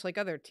much like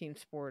other team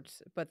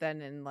sports, but then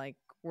in like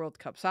World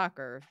Cup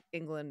soccer,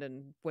 England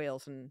and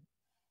Wales and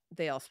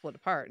they all split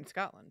apart in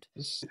Scotland.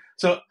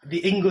 So the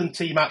England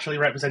team actually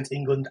represents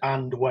England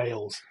and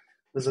Wales.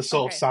 There's a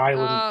sort of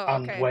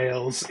silent and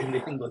Wales in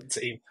the England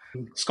team.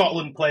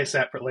 Scotland play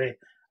separately,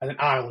 and then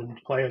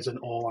Ireland play as an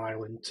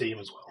all-Ireland team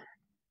as well.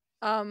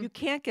 You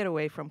can't get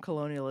away from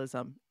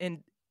colonialism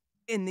in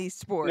these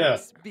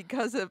sports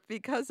because of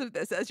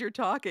this. As you're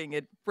talking,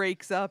 it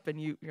breaks up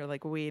and you're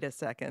like, wait a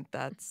second,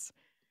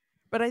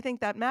 but I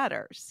think that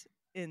matters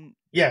in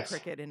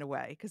cricket in a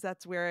way, because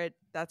that's where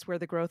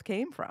the growth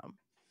came from.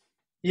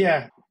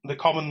 Yeah, the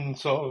common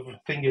sort of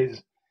thing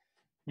is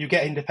you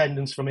get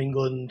independence from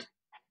England,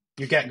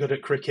 you get good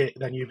at cricket,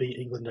 then you beat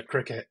England at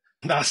cricket.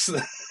 That's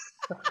a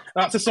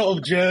sort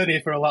of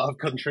journey for a lot of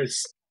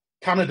countries.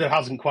 Canada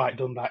hasn't quite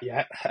done that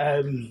yet.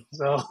 But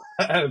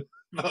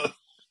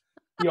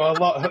a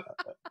lot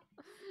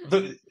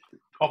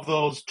of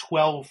those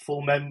 12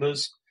 full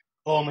members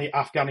only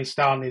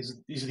Afghanistan is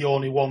the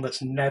only one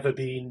that's never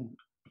been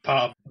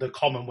part of the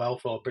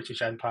Commonwealth or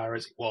British Empire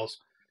as it was.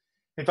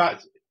 In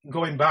fact,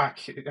 going back,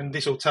 and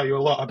this will tell you a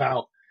lot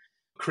about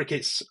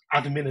cricket's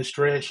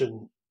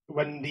administration,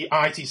 when the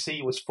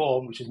ITC was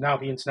formed, which is now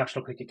the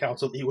International Cricket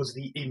Council, it was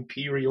the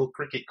Imperial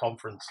Cricket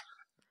Conference.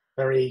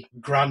 Very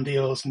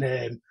grandiose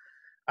name.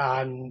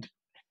 And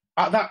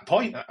at that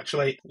point,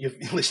 actually, your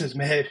listeners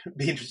may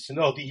be interested to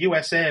know, the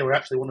USA were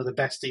actually one of the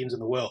best teams in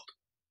the world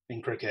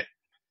in cricket.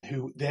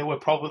 They were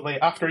probably,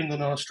 after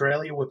England and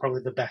Australia, were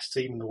probably the best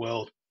team in the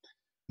world.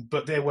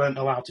 But they weren't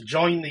allowed to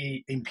join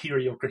the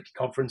Imperial Cricket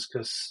Conference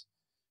because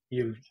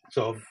you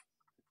sort of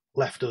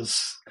left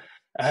us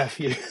a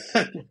few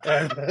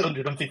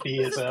 150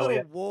 years This earlier.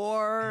 little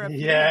war a few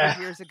Yeah,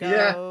 hundred years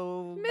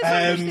ago.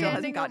 Misunderstanding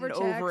Hasn't gotten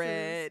over over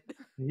taxes. it.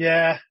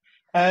 Yeah.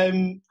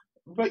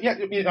 But yeah,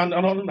 and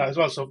on that as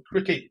well, so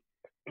cricket,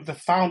 the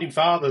founding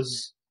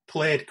fathers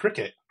played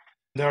cricket.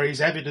 There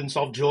is evidence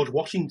of George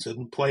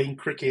Washington playing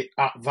cricket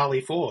at Valley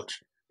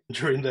Forge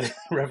during the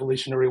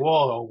Revolutionary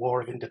War or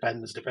War of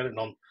Independence, depending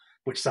on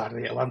which side of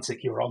the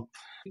Atlantic you're on.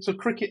 So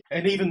cricket,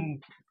 and even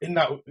in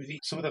that,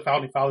 some of the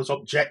founding fathers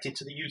objected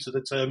to the use of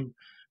the term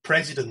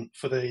president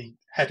for the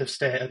head of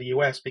state of the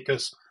US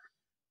because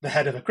the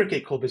head of a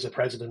cricket club is a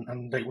president,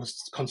 and it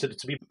was considered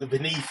to be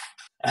beneath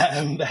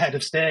the head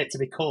of state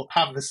to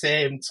have the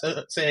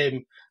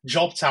same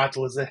job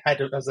title as the head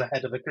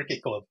of a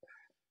cricket club.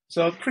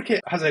 So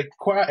cricket has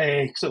quite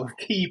a sort of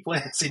key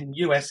place in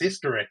US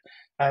history,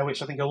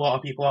 which I think a lot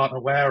of people aren't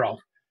aware of.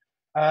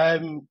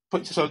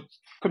 But so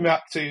coming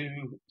back to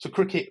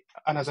cricket,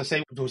 and as I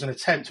say, there was an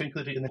attempt to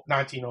include it in the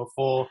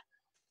 1904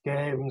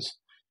 games.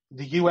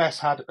 The US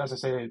had, as I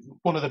say,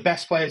 one of the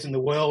best players in the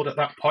world at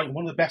that point.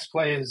 One of the best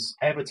players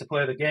ever to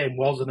play the game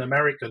was an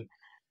American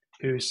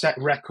who set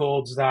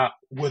records that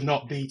were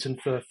not beaten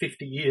for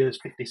 50 years,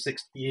 50,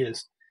 60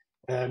 years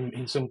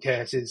in some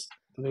cases.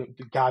 The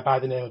guy by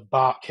the name of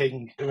Bart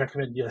King, I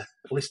recommend your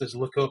listeners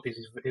look up.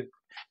 He's a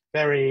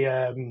very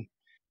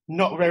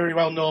not very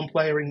well-known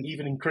player,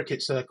 even in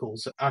cricket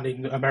circles and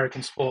in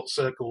American sports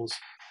circles,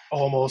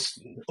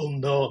 almost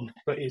unknown,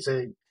 but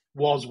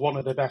was one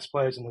of the best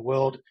players in the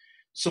world.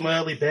 Some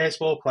early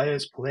baseball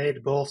players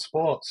played both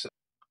sports.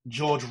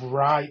 George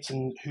Wright,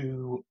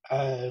 who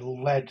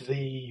led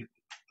the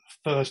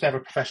first ever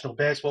professional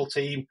baseball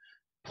team,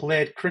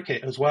 played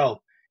cricket as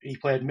well. He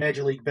played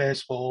Major League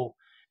Baseball,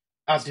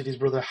 as did his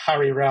brother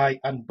Harry Wright,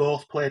 and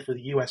both played for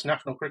the US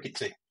national cricket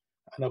team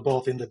and are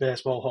both in the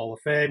Baseball Hall of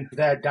Fame.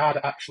 Their dad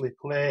actually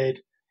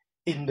played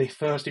in the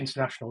first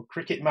international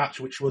cricket match,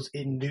 which was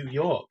in New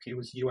York. It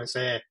was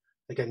USA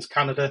against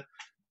Canada.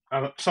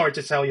 I'm sorry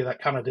to tell you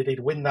that Canada did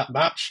win that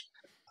match.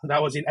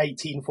 That was in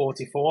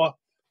 1844.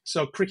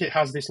 So cricket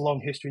has this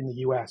long history in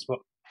the US, but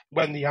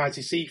when the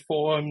ITC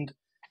formed,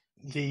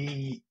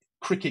 the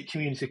cricket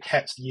community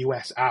kept the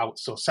US out.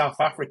 So South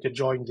Africa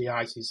joined the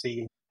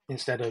ITC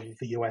instead of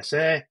the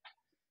USA.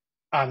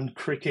 And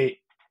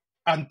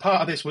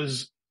part of this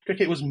was,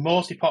 cricket was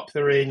mostly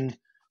popular in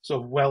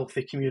sort of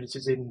wealthy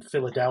communities in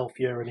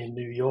Philadelphia and in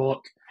New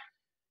York.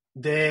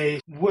 They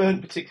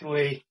weren't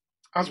particularly,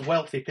 as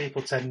wealthy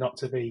people tend not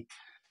to be,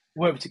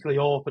 weren't particularly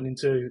open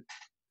into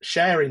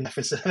sharing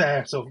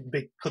their sort of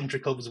big country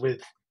clubs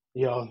with,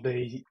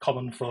 the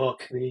common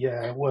folk,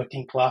 the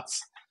working class.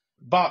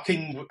 Bart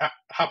King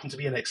happened to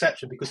be an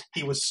exception because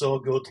he was so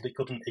good they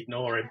couldn't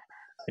ignore him.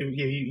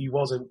 He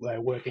was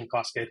a working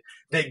class kid.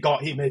 They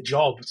got him a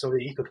job so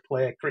that he could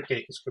play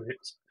cricket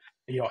because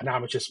an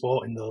amateur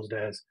sport in those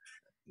days.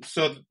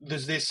 So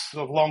there's this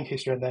sort of long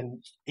history, and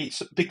then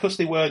it's because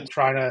they weren't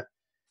trying to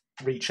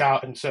reach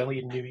out, and certainly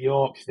in New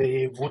York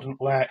they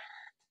wouldn't let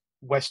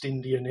West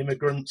Indian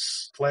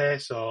immigrants play.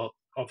 So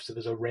obviously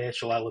there's a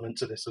racial element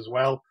to this as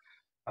well,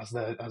 as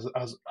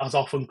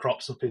often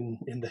crops up in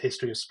the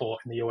history of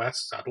sport in the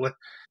US, sadly.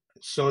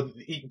 So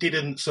it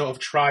didn't sort of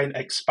try and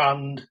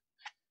expand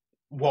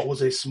what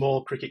was a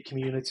small cricket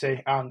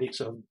community, and it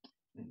sort of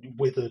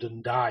withered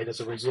and died as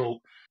a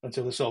result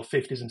until the sort of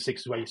 50s and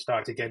 60s, where you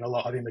started to gain a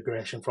lot of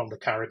immigration from the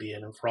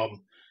Caribbean and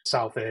from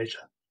South Asia.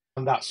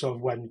 And that's sort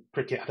of when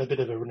cricket had a bit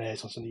of a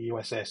renaissance in the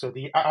USA. So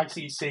the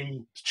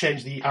ICC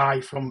changed the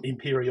I from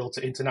imperial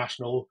to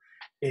international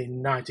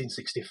in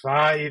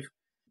 1965.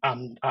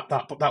 And at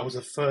that was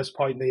the first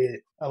point they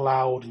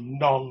allowed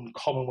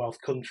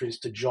non-Commonwealth countries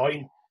to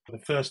join. The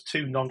first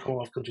two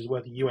non-Commonwealth countries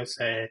were the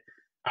USA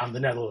and the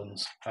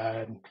Netherlands.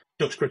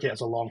 Dutch cricket has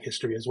a long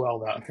history as well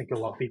that I think a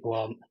lot of people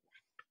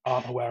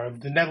aren't aware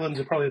of. The Netherlands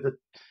are probably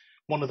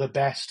one of the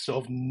best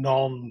sort of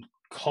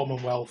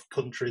non-Commonwealth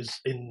countries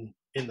in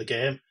the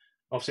game.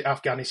 Obviously,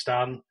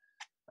 Afghanistan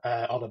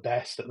are the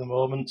best at the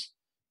moment.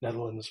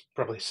 Netherlands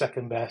probably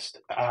second best.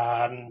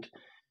 And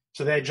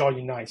so they joined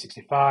in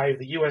 1965.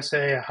 The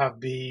USA have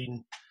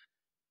been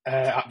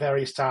at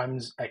various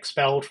times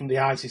expelled from the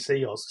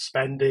ICC or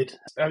suspended.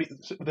 I mean,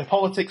 the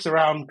politics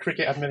around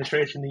cricket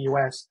administration in the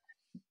US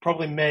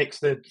probably makes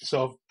the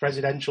sort of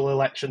presidential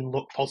election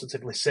look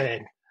positively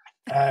sane.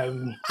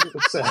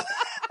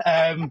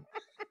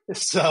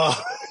 So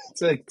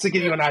to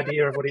give you an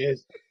idea of what it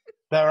is.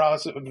 there are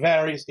sort of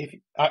various.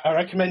 I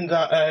recommend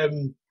that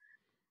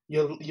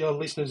your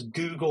listeners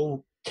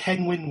Google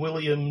Kenwyn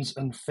Williams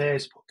and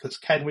Facebook. It's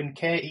Kenwyn,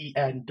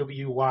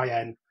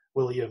 Kenwyn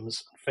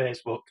Williams and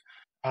Facebook,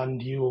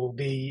 and you will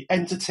be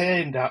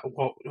entertained at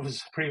what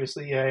was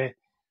previously a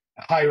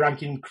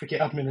high-ranking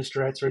cricket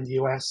administrator in the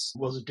US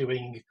was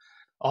doing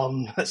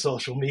on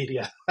social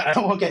media. I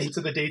won't get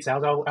into the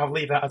details. I'll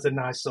leave that as a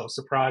nice sort of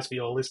surprise for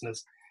your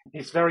listeners.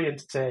 It's very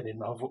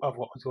entertaining of what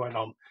was going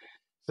on.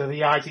 So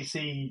the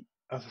ICC,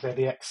 as I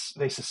said,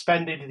 they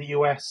suspended the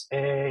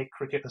USA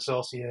Cricket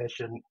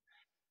Association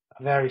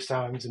at various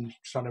times. I'm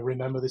trying to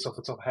remember this off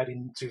the top of my head.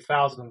 In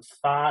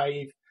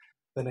 2005,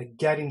 then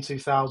again in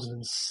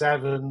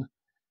 2007,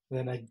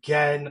 then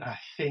again, I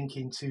think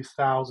in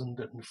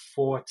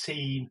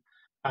 2014,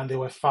 and they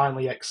were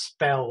finally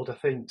expelled, I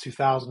think,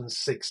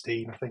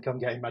 2016. I think I'm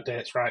getting my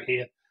dates right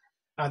here.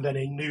 And then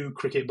a new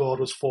cricket board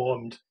was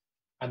formed,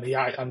 and the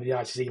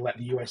ICC let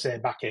the USA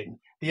back in.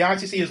 The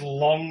ICC has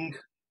long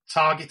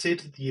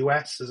targeted the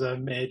US as a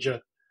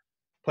major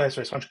place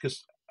for expansion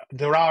because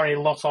there are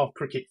a lot of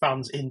cricket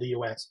fans in the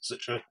US,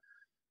 such a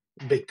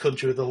big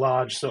country with a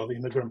large sort of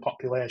immigrant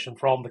population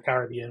from the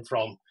Caribbean,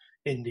 from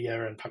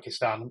India and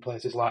Pakistan and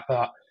places like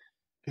that,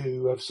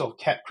 who have sort of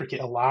kept cricket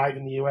alive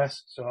in the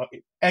US. So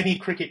any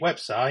cricket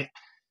website,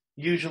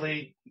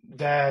 usually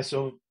their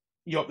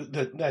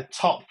their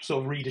top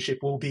sort of readership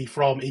will be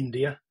from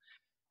India,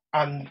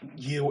 and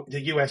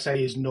the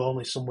USA is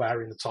normally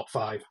somewhere in the top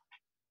 5.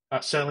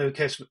 That's certainly the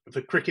case for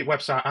the cricket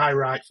website I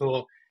write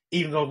for.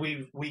 Even though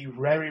we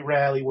very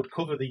rarely would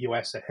cover the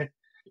USA,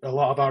 a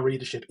lot of our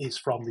readership is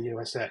from the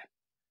USA.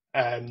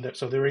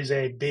 So there is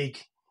a big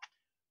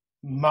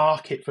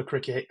market for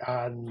cricket,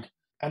 and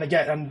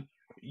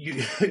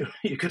you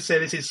you could say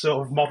this is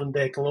sort of modern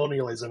day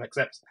colonialism,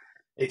 except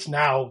it's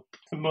now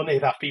money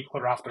that people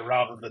are after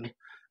rather than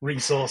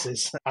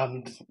resources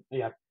and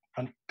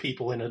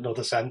people in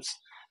another sense.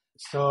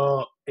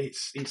 So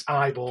it's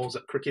eyeballs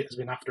that cricket has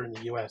been after in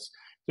the US.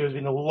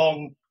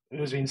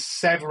 There's been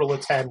several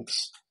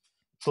attempts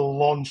to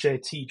launch a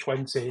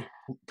T20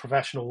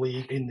 professional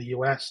league in the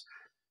US.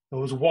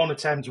 There was one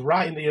attempt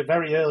right in the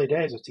very early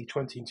days of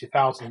T20 in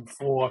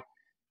 2004,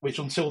 which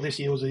until this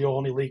year was the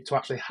only league to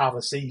actually have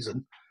a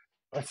season.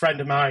 A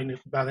friend of mine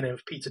by the name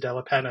of Peter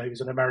Della Penna,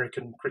 who's an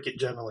American cricket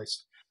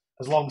journalist,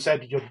 has long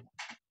said,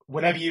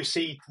 whenever you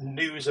see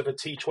news of a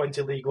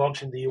T20 league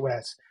launch in the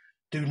US,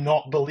 do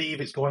not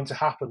believe it's going to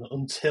happen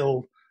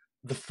until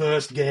the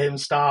first game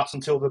starts,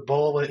 until the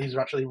bowler is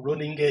actually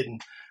running in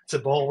to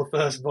bowl the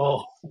first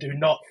ball. Do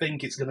not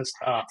think it's going to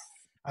start.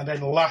 And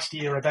then last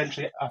year,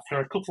 eventually, after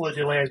a couple of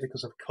delays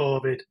because of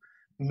COVID,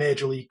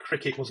 Major League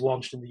Cricket was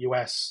launched in the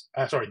US.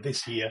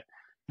 This year.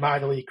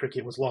 Minor League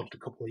Cricket was launched a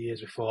couple of years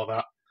before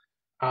that.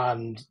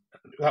 And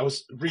that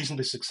was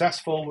reasonably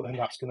successful, and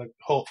that's going to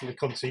hopefully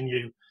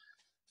continue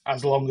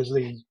as long as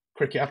the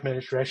cricket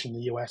administration in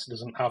the US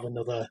doesn't have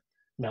another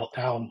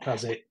meltdown,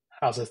 as it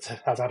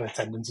has had a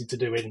tendency to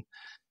do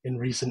in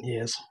recent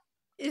years.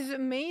 It's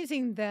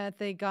amazing that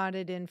they got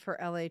it in for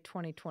LA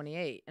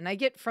 2028. And I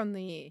get from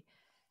the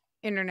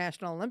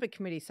International Olympic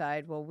Committee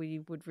side, well,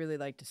 we would really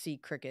like to see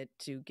cricket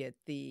to get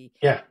the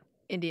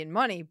Indian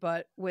money,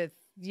 but with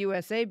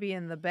USA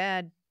being the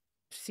bad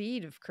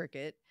seed of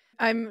cricket,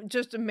 I'm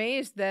just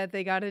amazed that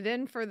they got it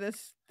in for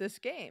this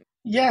game.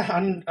 Yeah,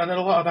 and a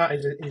lot of that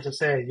is to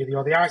say, the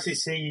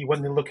ICC,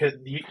 when they look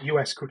at the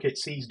US cricket,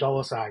 sees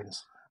dollar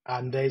signs,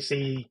 and they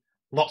see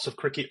lots of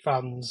cricket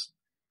fans,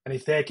 and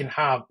if they can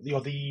have,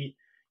 the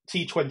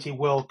T20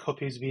 World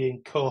Cup is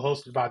being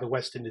co-hosted by the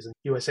West Indies and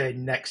USA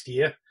next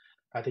year.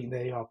 I think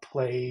they are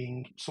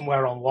playing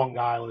somewhere on Long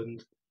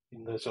Island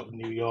in the sort of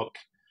New York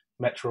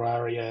metro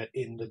area,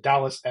 in the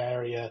Dallas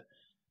area,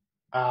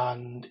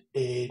 and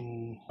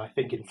in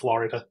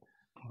Florida.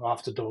 I'll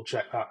have to double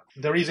check that.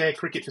 There is a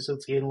cricket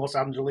facility in Los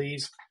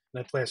Angeles in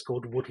a place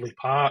called Woodley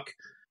Park.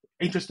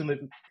 Interestingly,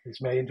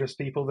 this may interest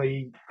people,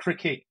 the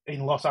cricket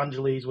in Los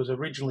Angeles was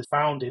originally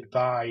founded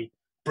by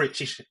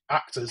British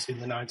actors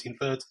in the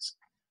 1930s.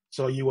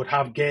 So you would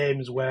have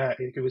games where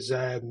it was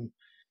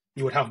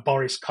you would have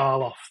Boris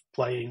Karloff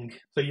playing.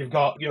 So you've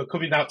got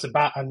coming out to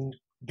bat, and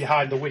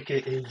behind the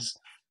wicket is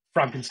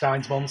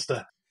Frankenstein's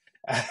monster.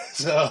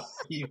 There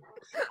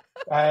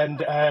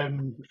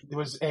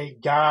was a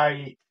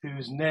guy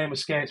whose name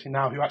escapes me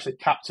now who actually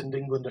captained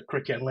England at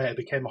cricket and later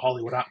became a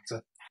Hollywood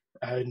actor,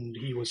 and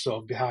he was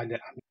sort of behind it.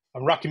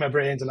 I'm racking my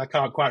brains and I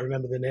can't quite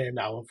remember the name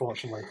now,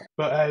 unfortunately.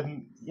 But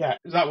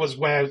that was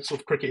where sort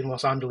of cricket in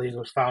Los Angeles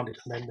was founded,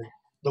 and then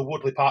the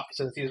Woodley Park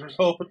facilities we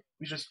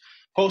just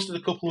hosted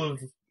a couple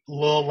of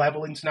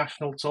low-level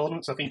international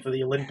tournaments. I think for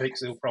the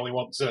Olympics, they'll probably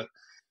want to.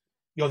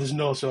 There's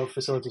no sort of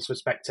facilities for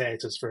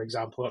spectators, for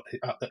example,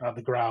 at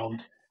the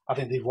ground. I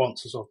think they want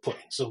to sort of put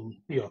in some,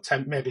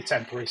 maybe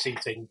temporary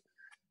seating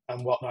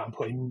and whatnot, and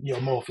put in,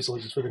 more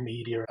facilities for the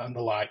media and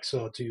the like,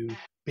 so to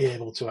be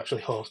able to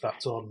actually host that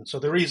tournament. So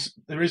there is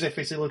a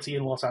facility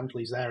in Los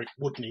Angeles there. It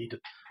would need,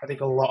 I think,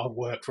 a lot of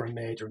work for a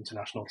major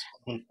international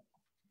tournament.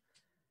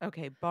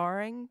 Okay,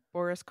 barring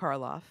Boris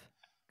Karloff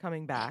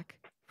coming back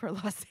for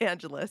Los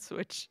Angeles,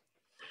 which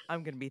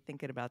I'm going to be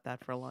thinking about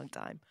that for a long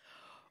time.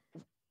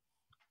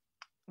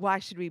 Why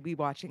should we be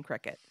watching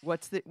cricket?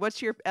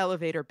 What's your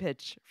elevator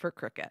pitch for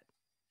cricket?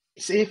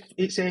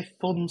 It's a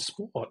fun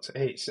sport.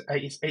 It's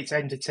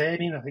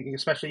entertaining. I think,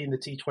 especially in the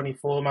T20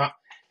 format,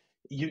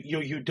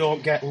 you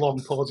don't get long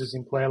pauses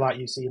in play like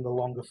you see in the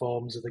longer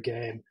forms of the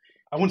game.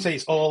 I wouldn't say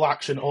it's all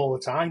action all the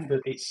time, but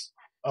it's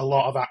a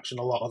lot of action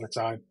a lot of the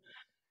time.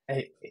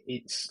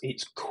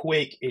 It's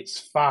quick, it's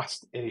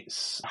fast,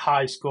 it's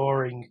high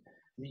scoring.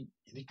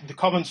 The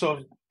common sort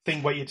of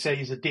thing where you'd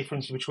say is the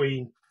difference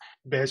between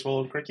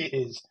baseball and cricket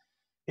is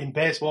in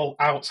baseball,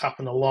 outs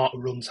happen a lot,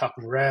 runs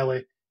happen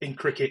rarely. In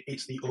cricket,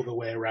 it's the other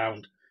way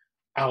around.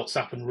 Outs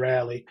happen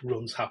rarely,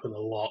 runs happen a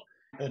lot.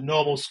 A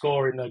normal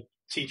score in a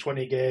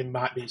T20 game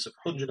might be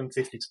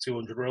 150 to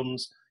 200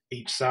 runs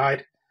each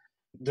side.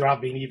 There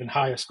have been even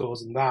higher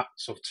scores than that,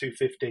 so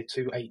 250,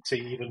 280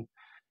 even.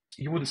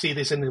 You wouldn't see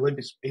this in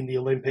the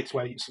Olympics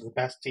where it's the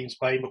best teams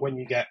playing, but when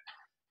you get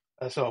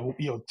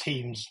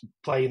teams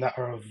playing that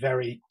are of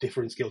very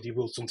different skills, you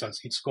will sometimes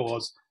see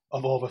scores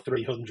of over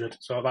 300.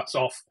 So that's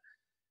off,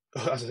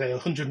 as I say,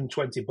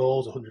 120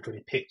 balls,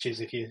 120 pitches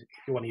if you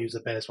want to use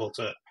the baseball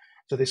term.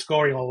 So they're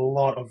scoring a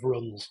lot of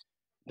runs.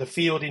 The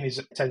fielding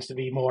tends to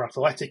be more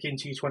athletic in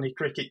T20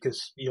 cricket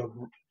because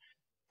you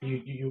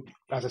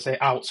as I say,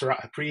 outs are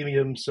at a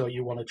premium, so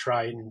you want to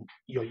try and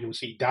you'll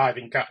see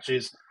diving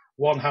catches,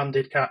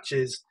 one-handed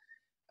catches.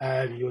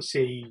 You'll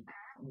see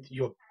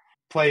your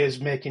players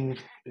making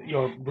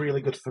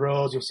really good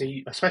throws. You'll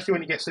see, especially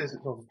when you get to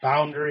sort of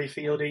boundary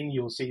fielding,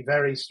 you'll see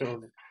very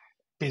sort of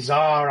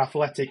bizarre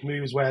athletic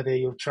moves where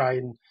you'll try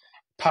and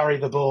parry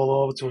the ball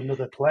over to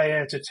another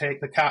player to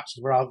take the catch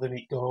rather than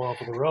it go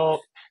over the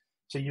rope.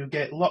 So you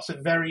get lots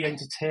of very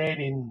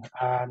entertaining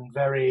and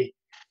very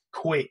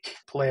quick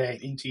play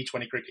in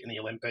T20 cricket in the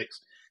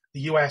Olympics.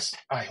 The US,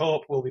 I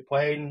hope, will be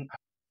playing.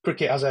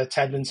 Cricket has a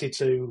tendency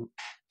to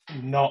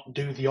not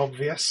do the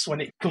obvious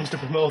when it comes to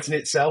promoting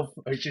itself,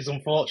 which is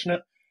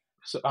unfortunate.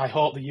 So I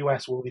hope the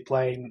US will be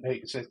playing,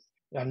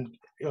 and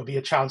it'll be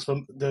a chance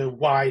for the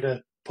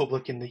wider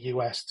public in the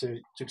US to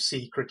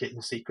see cricket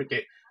and see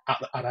cricket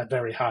at a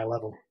very high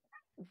level.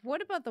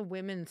 What about the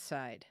women's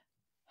side?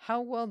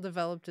 How well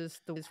developed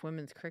is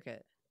women's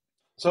cricket?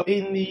 So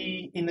in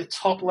the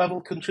top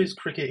level countries,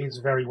 cricket is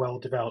very well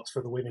developed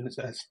for the women,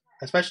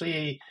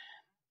 especially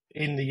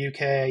in the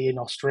UK, in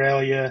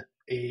Australia,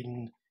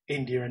 in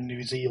India and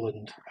New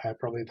Zealand,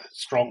 probably the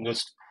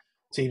strongest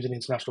teams in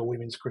international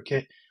women's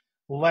cricket.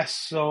 Less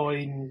so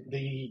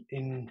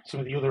in some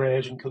of the other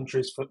Asian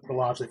countries,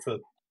 largely for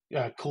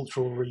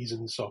cultural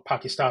reasons. So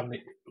Pakistan,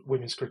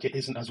 women's cricket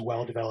isn't as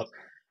well developed.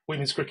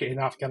 Women's cricket in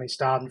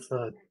Afghanistan,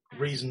 for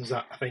reasons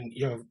that I think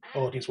your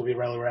audience will be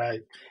well aware,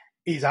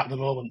 is at the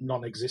moment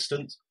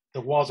non-existent.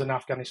 There was an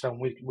Afghanistan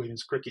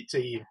women's cricket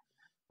team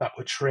that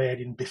were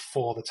trading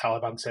before the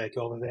Taliban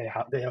takeover.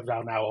 They have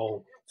now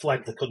all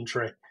fled the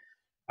country,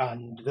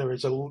 and there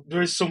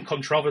is some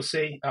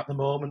controversy at the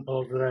moment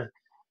over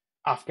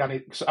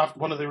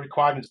one of the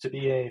requirements to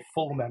be a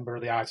full member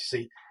of the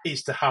ICC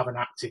is to have an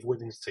active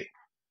women's team,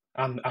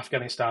 and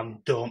Afghanistan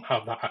don't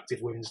have that active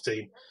women's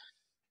team.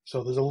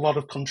 So there's a lot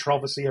of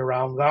controversy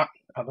around that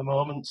at the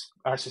moment.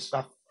 I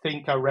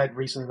think I read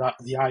recently that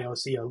the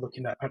IOC are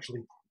looking at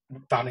actually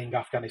banning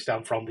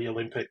Afghanistan from the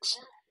Olympics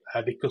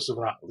because of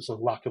that sort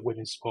of lack of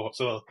women's sport.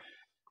 So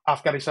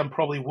Afghanistan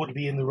probably would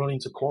be in the running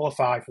to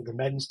qualify for the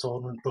men's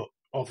tournament, but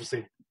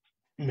obviously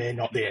may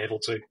not be able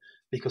to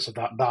because of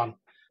that ban.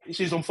 Which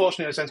is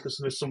unfortunate in a sense because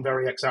there's some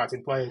very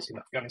exciting players in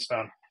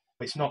Afghanistan.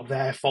 It's not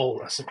their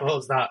fault, I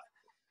suppose, that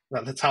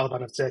the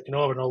Taliban have taken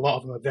over, and a lot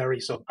of them are very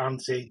sort of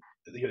anti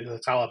the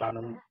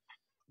Taliban,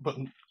 but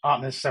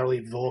aren't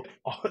necessarily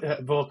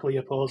vocally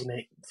opposing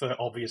it for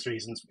obvious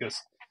reasons, because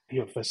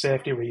for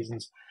safety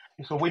reasons.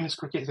 So women's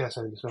cricket,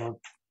 so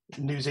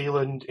New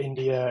Zealand,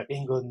 India,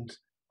 England,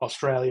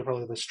 Australia,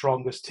 probably the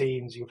strongest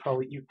teams. You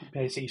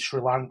may see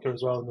Sri Lanka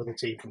as well, another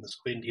team from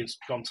the Indian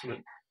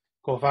subcontinent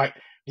qualify.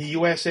 The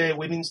USA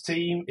women's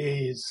team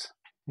is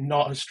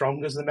not as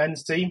strong as the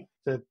men's team,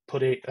 to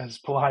put it as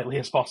politely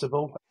as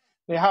possible.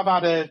 They have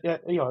had a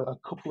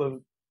couple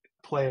of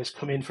players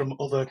come in from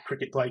other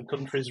cricket playing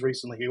countries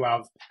recently who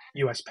have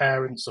US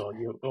parents or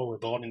were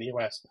born in the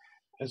US.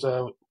 There's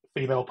a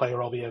female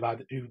player over here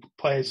who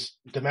plays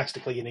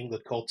domestically in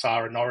England called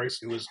Tara Norris,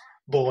 who was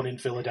born in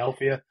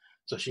Philadelphia.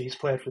 So she's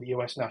played for the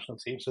US national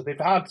team. So they've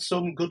had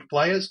some good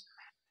players,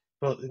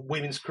 but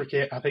women's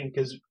cricket, I think,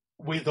 is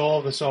with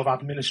all the sort of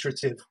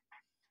administrative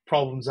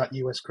problems that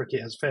US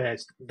cricket has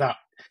faced,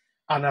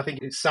 and I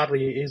think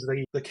sadly it is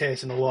the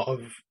case in a lot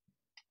of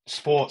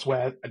sports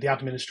where the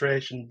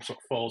administration sort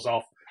of falls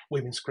off.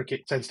 Women's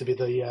cricket tends to be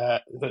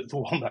the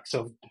one that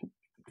sort of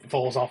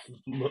falls off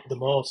the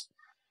most,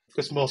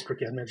 because most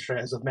cricket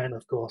administrators are men,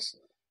 of course.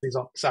 These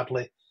are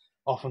sadly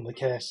often the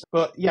case.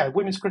 But yeah,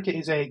 women's cricket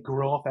is a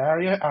growth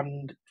area,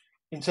 and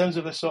in terms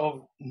of the sort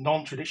of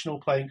non-traditional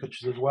playing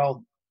countries as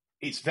well,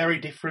 it's very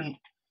different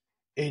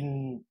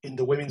in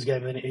the women's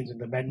game than it is in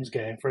the men's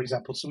game. For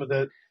example, some of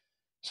the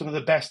some of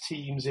the best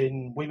teams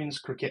in women's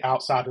cricket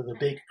outside of the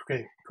big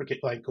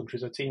cricket playing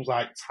countries are teams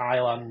like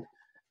Thailand,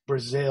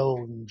 Brazil,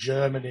 and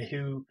Germany,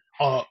 who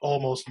are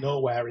almost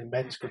nowhere in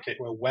men's cricket.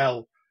 We're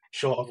well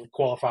short of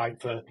qualifying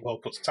for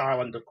World Cups.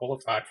 Thailand have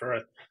qualified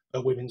for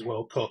a Women's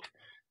World Cup,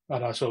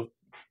 and I sort of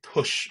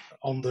push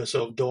on the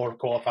sort of door of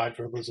qualifying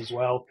for others as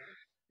well.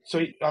 So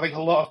I think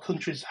a lot of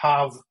countries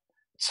have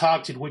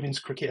targeted women's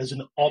cricket as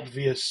an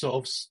obvious sort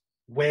of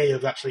way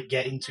of actually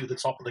getting to the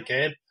top of the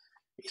game.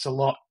 It's a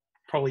lot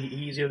probably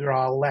easier. There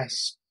are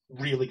less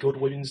really good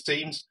women's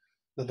teams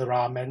than there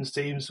are men's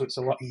teams, so it's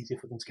a lot easier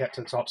for them to get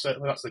to the top.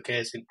 Certainly that's the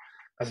case in,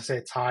 as I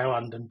say,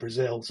 Thailand and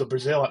Brazil. So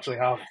Brazil actually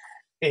have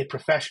a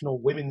professional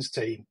women's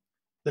team.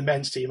 The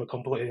men's team are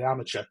completely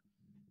amateur,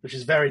 which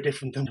is very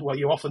different than what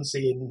you often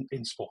see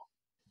in sport.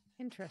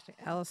 Interesting.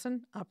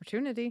 Allison,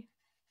 opportunity.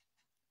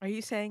 Are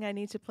you saying I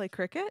need to play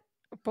cricket?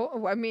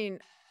 I mean,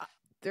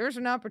 there's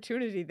an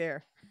opportunity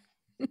there.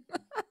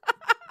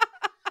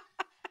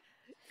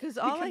 Because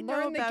all I know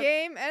learn about the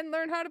game and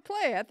learn how to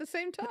play at the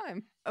same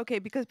time. Okay,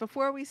 because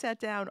before we sat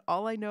down,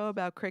 all I know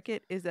about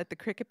cricket is that the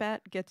cricket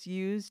bat gets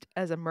used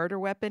as a murder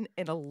weapon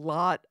in a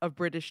lot of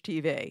British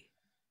TV.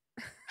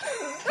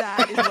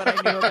 That is what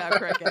I knew about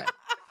cricket.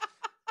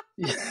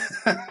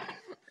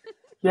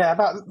 Yeah,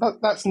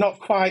 that's not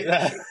quite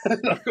there. I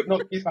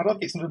don't think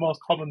it's the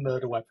most common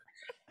murder weapon.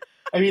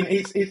 I mean,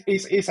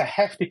 it's a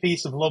hefty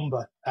piece of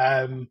lumber.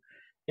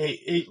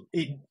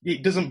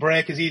 It doesn't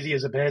break as easy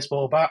as a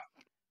baseball bat.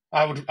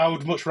 I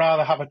would much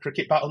rather have a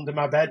cricket bat under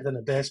my bed than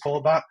a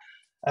baseball bat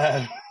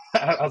as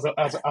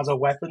a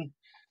weapon.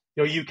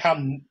 You know, you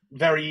can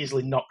very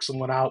easily knock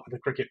someone out with a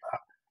cricket bat.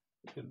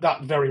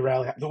 That very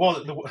rarely.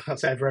 I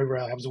say very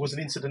rarely. There was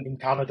an incident in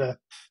Canada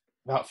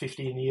about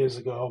 15 years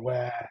ago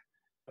where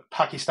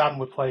Pakistan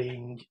were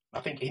playing,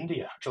 I think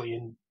India actually,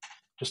 in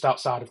just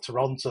outside of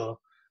Toronto,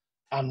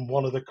 and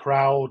one of the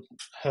crowd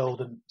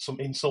hurled some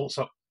insults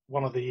at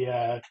one of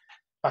the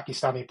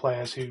Pakistani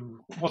players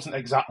who wasn't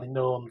exactly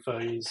known for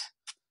his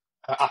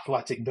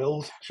athletic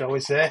build, shall we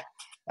say.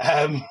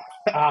 And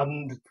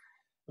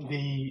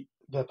the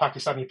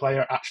Pakistani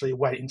player actually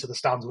went into the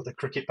stands with a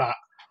cricket bat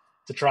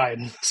to try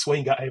and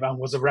swing at him and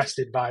was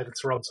arrested by the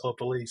Toronto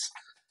police.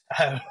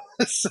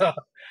 So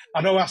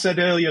I know I said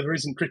earlier there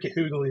isn't cricket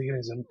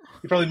hooliganism.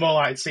 You're probably more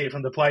likely to see it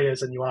from the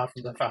players than you are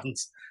from the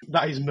fans.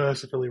 That is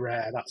mercifully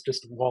rare. That's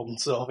just one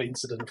sort of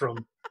incident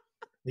from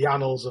the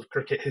annals of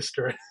cricket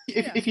history.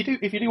 If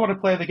you do want to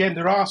play the game,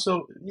 there are I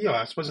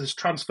suppose there's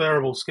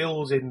transferable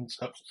skills in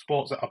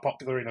sports that are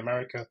popular in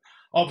America.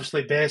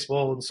 Obviously,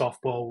 baseball and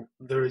softball,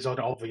 there is an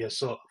obvious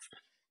sort of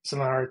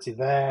similarity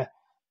there.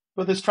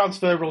 But there's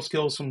transferable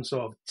skills from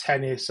sort of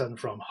tennis and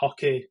from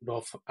hockey,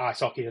 both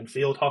ice hockey and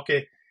field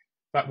hockey.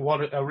 In fact,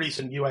 a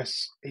recent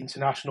US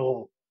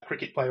international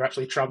cricket player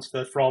actually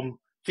transferred from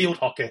field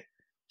hockey.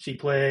 She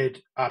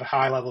played at a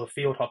high level of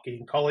field hockey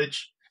in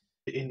college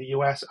in the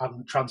US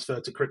and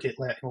transferred to cricket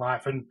late in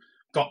life and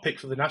got picked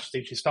for the national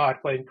team. She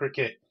started playing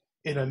cricket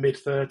in her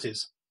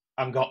mid-30s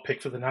and got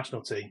picked for the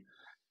national team.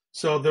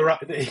 So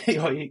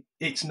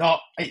it's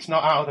not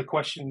out of the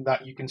question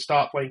that you can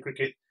start playing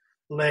cricket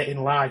late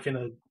in life in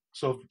a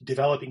sort of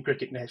developing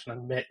cricket nation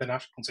and make the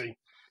national team.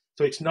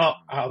 So it's not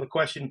out of the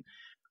question.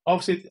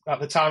 Obviously,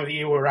 at the time of the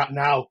year we're at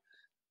now,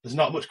 there's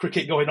not much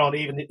cricket going on,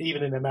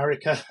 even in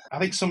America. I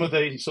think some of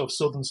the sort of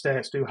southern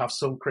states do have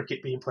some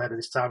cricket being played at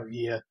this time of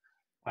year.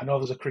 I know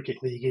there's a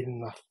cricket league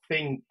in, I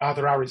think,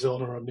 either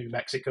Arizona or New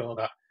Mexico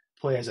that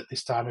plays at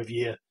this time of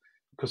year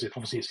because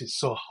it's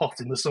so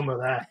hot in the summer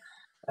there.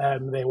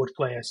 They would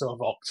play a sort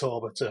of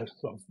October to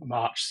sort of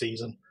March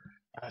season.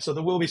 So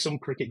there will be some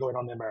cricket going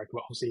on in America,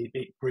 but obviously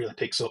it really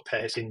picks up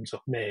pace in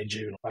sort of May,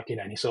 June, like in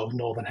any sort of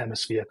Northern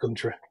Hemisphere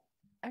country.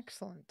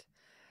 Excellent.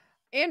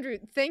 Andrew,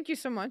 thank you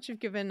so much. You've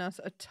given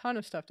us a ton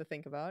of stuff to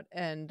think about,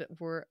 and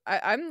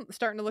I'm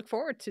starting to look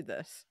forward to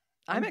this.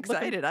 I'm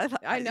excited.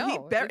 I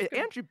know.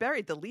 Andrew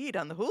buried the lead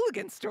on the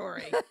hooligan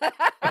story.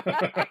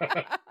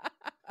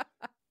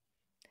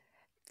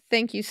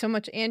 Thank you so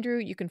much, Andrew.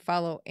 You can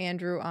follow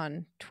Andrew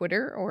on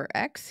Twitter or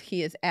X.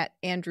 He is at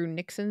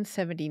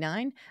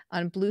AndrewNixon79.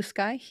 On Blue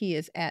Sky, he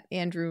is at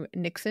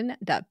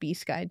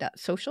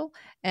AndrewNixon.bsky.social.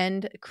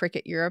 And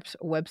Cricket Europe's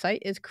website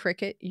is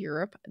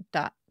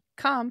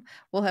cricketeurope.com.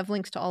 We'll have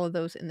links to all of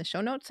those in the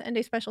show notes. And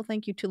a special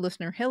thank you to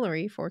listener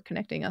Hillary for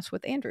connecting us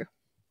with Andrew.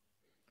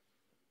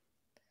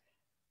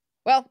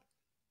 Well,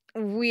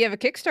 we have a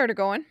Kickstarter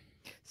going.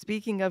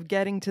 Speaking of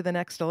getting to the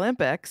next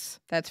Olympics.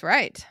 That's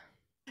right.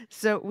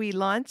 So we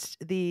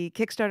launched the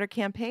Kickstarter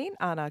campaign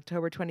on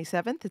October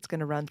 27th. It's going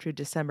to run through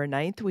December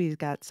 9th. We've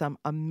got some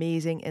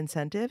amazing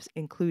incentives,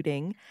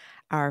 including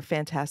our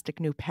fantastic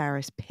new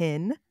Paris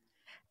pin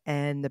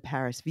and the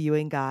Paris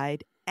viewing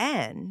guide.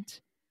 And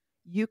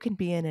you can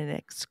be in an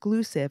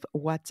exclusive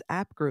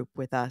WhatsApp group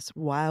with us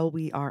while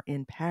we are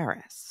in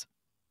Paris.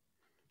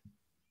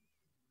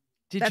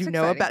 Did you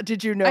know about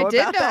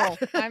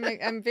that?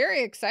 I'm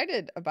very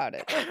excited about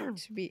it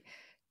to be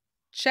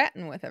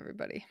chatting with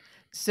everybody.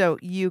 So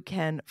you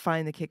can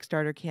find the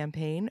Kickstarter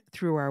campaign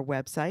through our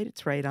website.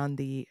 It's right on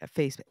the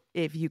Facebook.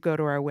 If you go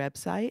to our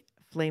website,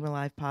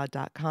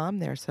 flamealivepod.com.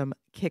 There's some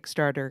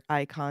Kickstarter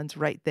icons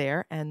right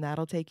there, and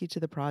that'll take you to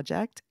the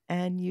project,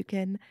 and you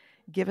can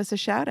give us a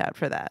shout out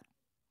for that.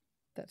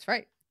 That's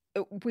right.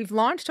 We've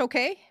launched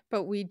okay,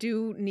 but we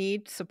do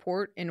need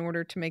support in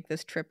order to make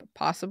this trip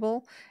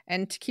possible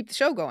and to keep the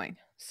show going.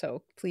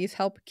 So please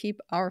help keep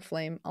our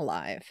flame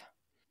alive.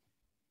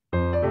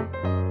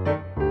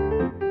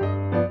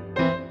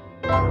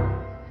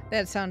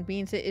 That sound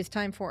means it is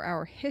time for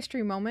our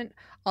history moment.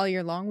 All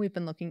year long, we've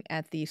been looking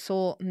at the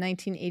Seoul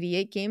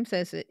 1988 games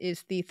as it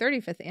is the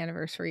 35th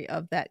anniversary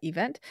of that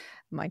event.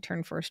 My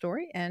turn for a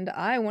story, and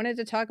I wanted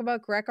to talk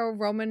about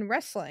Greco-Roman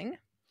wrestling,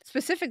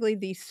 specifically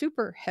the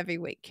super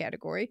heavyweight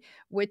category,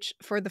 which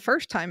for the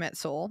first time at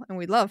Seoul, and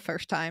we love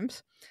first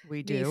times,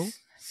 We do. the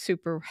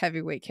super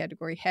heavyweight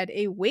category had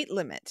a weight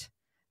limit.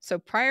 So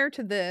prior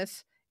to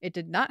this, it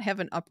did not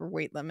have an upper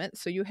weight limit,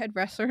 so you had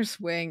wrestlers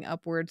weighing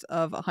upwards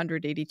of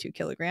 182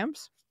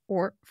 kilograms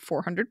or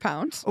 400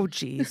 pounds. Oh,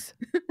 geez.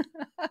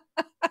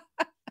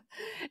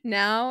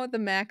 Now the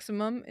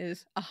maximum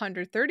is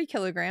 130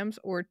 kilograms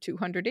or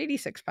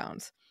 286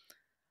 pounds.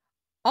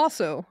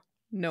 Also,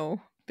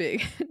 no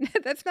big.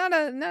 That's not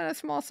a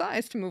small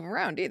size to move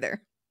around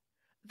either.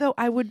 Though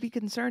I would be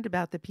concerned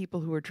about the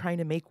people who are trying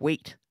to make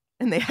weight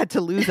and they had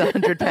to lose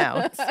 100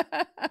 pounds.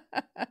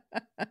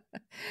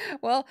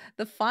 Well,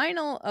 the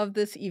final of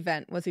this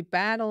event was a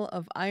battle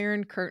of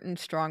Iron Curtain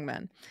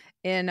strongmen.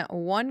 In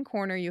one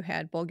corner, you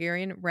had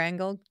Bulgarian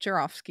Wrangel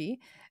Jarovsky,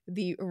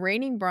 the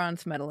reigning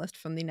bronze medalist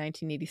from the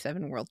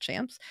 1987 World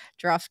Champs.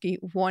 Jarovsky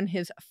won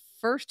his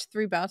first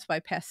 3 bouts by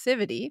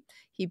passivity.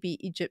 He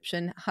beat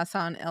Egyptian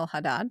Hassan El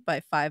Haddad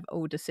by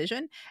 5-0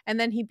 decision, and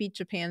then he beat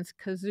Japan's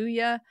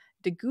Kazuya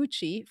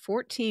Deguchi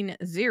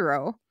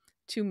 14-0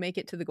 to make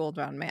it to the gold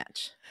round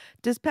match.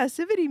 Does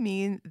passivity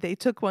mean they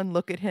took one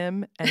look at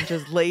him and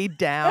just laid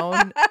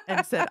down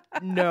and said,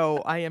 "No,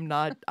 I am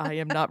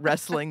not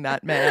wrestling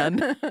that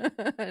man"?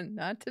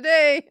 Not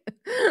today.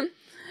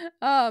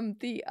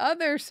 The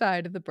other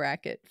side of the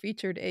bracket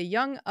featured a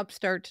young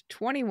upstart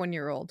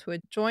 21-year-old who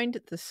had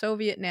joined the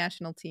Soviet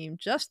national team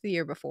just the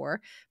year before,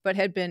 but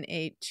had been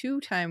a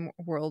 2-time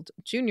world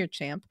junior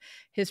champ.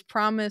 His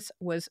promise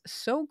was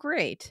so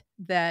great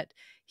that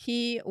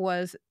he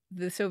was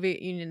the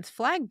Soviet Union's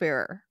flag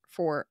bearer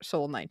for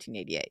Seoul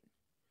 1988.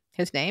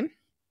 His name?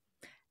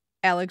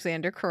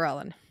 Alexander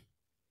Karelin.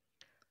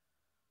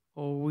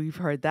 Oh, we've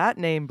heard that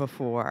name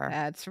before.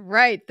 That's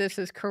right. This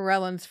is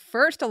Karelin's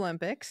first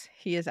Olympics.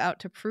 He is out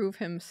to prove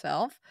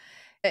himself.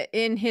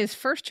 In his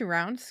first 2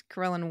 rounds,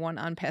 Karelin won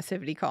on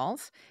passivity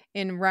calls.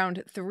 In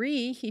round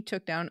 3, he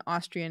took down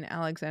Austrian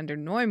Alexander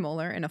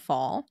Neumüller in a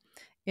fall.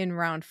 In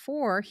round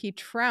 4, he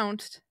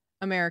trounced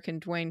American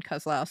Dwayne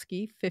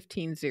Kozlowski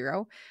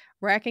 15-0,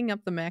 racking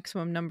up the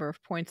maximum number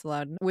of points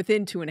allowed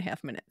within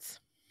 2.5 minutes.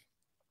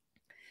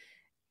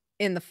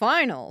 In the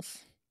finals,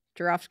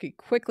 Jarovsky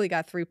quickly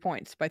got 3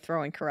 points by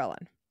throwing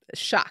Karelin. A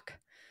shock.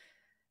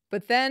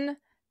 But then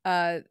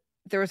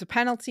there was a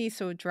penalty,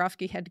 so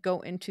Jarovsky had to go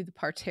into the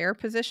parterre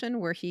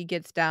position where he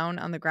gets down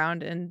on the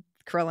ground and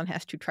Karelin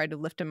has to try to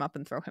lift him up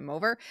and throw him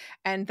over.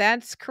 And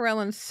that's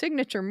Karelin's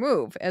signature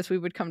move, as we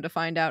would come to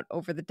find out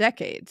over the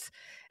decades.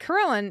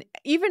 Karelin,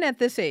 even at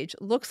this age,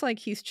 looks like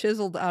he's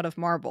chiseled out of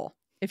marble.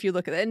 If you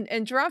look at it,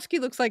 and Jarovsky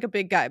looks like a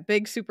big guy,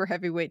 big super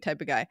heavyweight type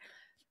of guy.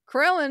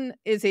 Karelin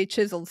is a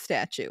chiseled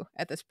statue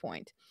at this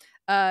point.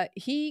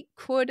 He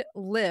could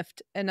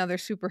lift another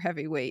super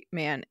heavyweight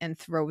man and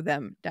throw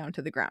them down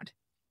to the ground.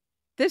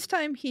 This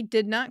time he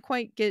did not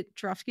quite get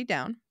Jarovsky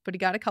down, but he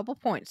got a couple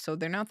points, so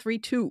they're now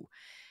 3-2.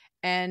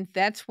 And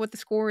that's what the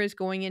score is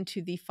going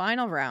into the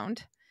final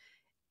round.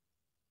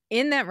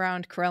 In that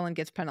round, Karelin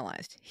gets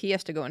penalized. He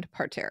has to go into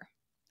parterre,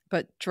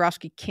 but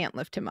Jarovsky can't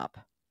lift him up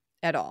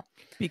at all.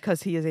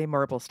 Because he is a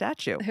marble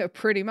statue.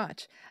 Pretty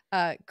much.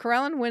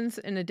 Karelin wins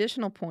an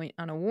additional point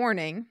on a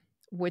warning,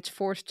 which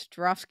forced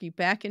Jarovsky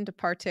back into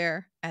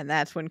parterre, and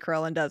that's when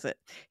Karelin does it.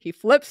 He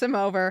flips him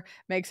over,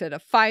 makes it a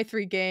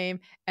 5-3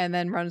 game, and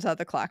then runs out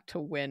the clock to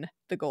win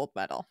the gold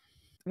medal.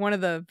 One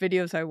of the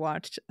videos I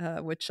watched,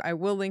 which I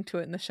will link to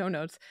it in the show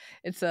notes,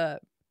 it's a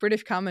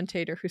British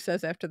commentator who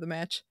says after the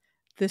match,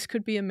 "This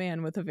could be a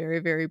man with a very,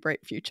 very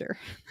bright future."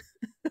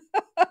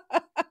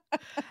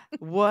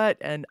 What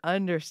an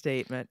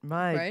understatement.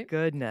 My Right?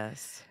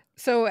 goodness.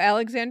 So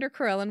Alexander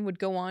Karelin would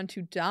go on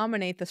to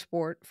dominate the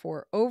sport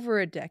for over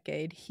a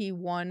decade. He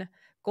won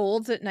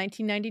golds at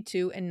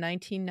 1992 and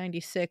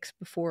 1996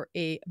 before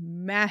a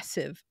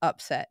massive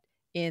upset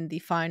in the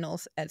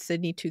finals at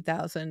Sydney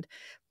 2000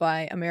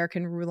 by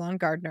American Rulon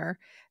Gardner.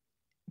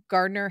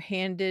 Gardner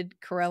handed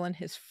Karelin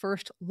his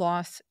first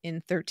loss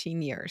in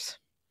 13 years.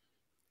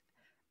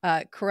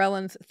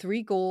 Karelin's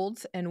 3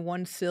 golds and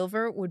 1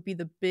 silver would be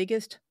the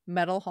biggest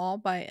medal haul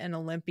by an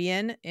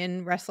Olympian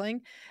in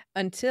wrestling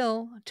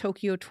until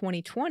Tokyo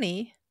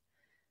 2020,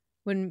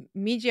 when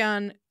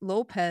Millán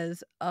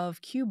López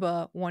of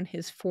Cuba won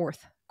his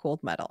 4th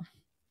gold medal.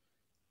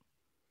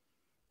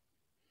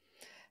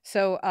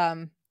 So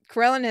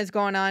Karelin has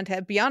gone on to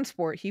have, beyond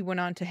sport, he went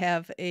on to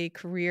have a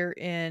career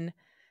in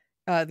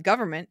the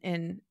government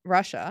in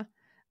Russia.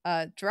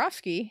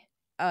 Drofsky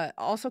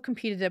also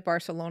competed at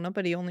Barcelona,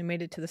 but he only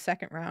made it to the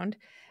second round.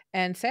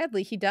 And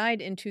sadly, he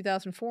died in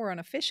 2004 on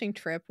a fishing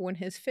trip when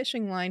his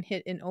fishing line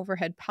hit an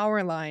overhead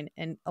power line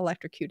and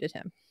electrocuted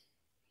him.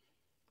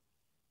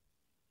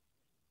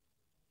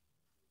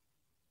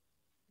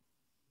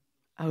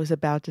 I was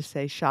about to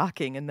say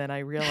shocking, and then I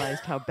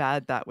realized how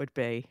bad that would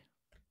be.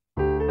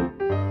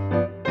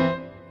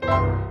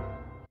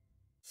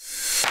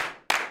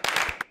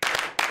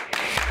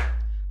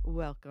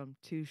 Welcome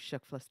to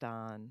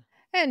TKFLASTAN.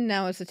 And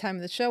now is the time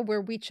of the show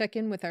where we check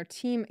in with our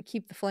team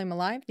Keep the Flame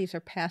Alive. These are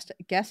past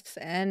guests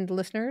and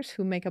listeners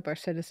who make up our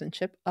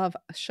citizenship of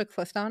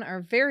TKFLASTAN, our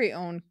very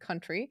own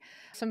country.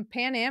 Some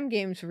Pan Am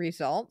Games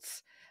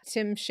results.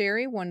 Tim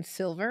Sherry won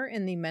silver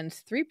in the men's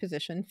 3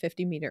 position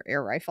 50-meter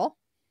air rifle.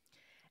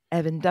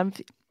 Evan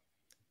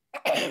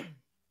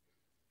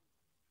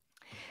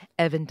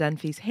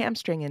Dunphy's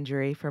hamstring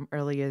injury from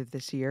earlier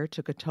this year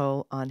took a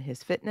toll on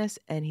his fitness,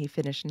 and he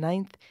finished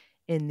 9th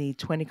in the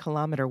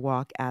 20-kilometer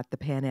walk at the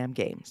Pan Am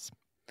Games.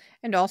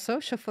 And also,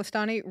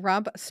 TKFLASTANi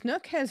Rob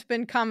Snook has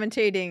been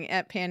commentating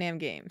at Pan Am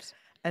Games.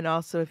 And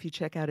also, if you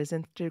check out his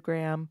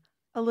Instagram,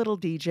 a little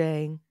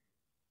DJing.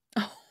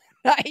 Oh,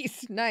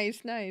 nice.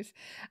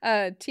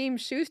 Team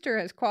Schuster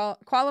has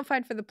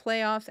qualified for the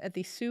playoffs at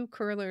the Sioux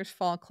Curlers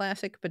Fall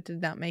Classic, but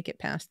did not make it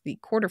past the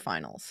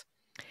quarterfinals.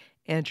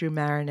 Andrew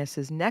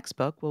Marinus' next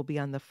book will be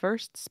on the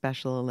first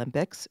Special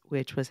Olympics,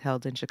 which was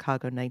held in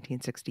Chicago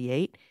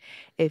 1968.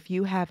 If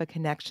you have a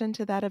connection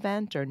to that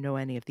event or know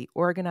any of the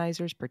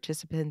organizers,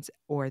 participants,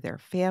 or their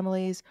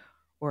families,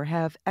 or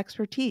have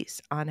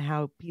expertise on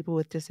how people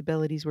with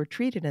disabilities were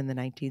treated in the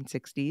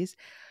 1960s,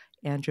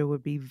 Andrew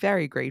would be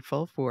very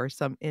grateful for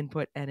some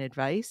input and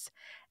advice.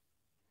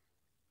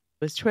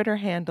 His Twitter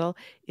handle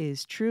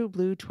is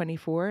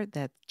TrueBlue24.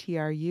 That's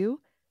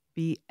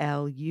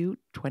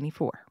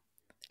TrueBlue24.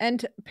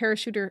 And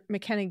parachuter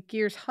McKenna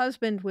Gear's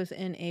husband was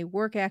in a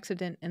work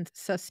accident and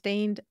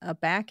sustained a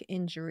back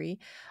injury.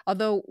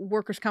 Although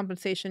workers'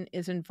 compensation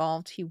is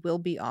involved, he will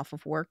be off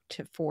of work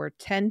for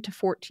 10 to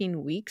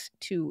 14 weeks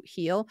to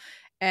heal.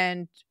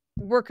 And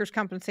workers'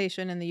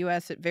 compensation in the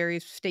U.S., it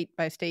varies state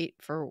by state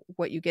for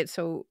what you get.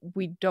 So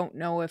we don't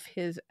know if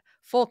his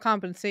full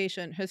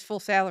compensation, his full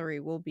salary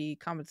will be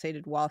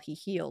compensated while he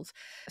heals.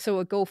 So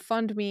a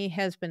GoFundMe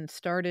has been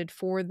started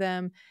for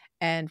them,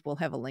 and we'll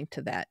have a link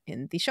to that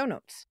in the show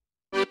notes.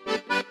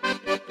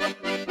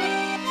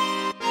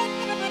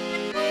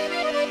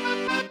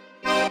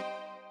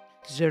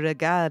 Je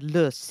regarde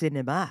le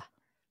cinéma.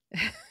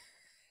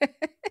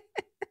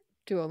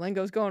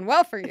 Duolingo's going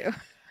well for you.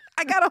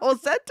 I got a whole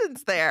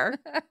sentence there.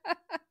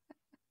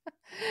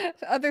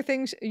 Other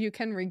things you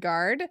can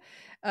regard,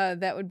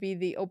 that would be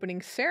the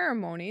opening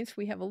ceremonies.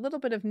 We have a little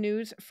bit of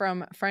news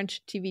from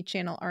French TV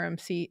channel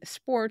RMC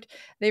Sport.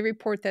 They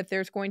report that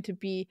there's going to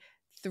be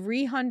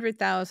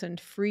 300,000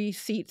 free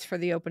seats for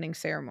the opening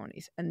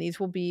ceremonies, and these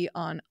will be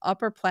on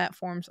upper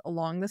platforms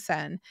along the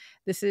Seine.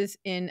 This is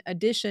in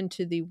addition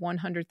to the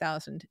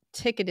 100,000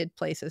 ticketed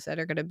places that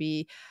are going to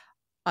be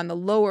on the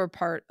lower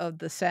part of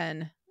the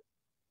Seine.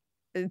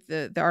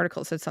 The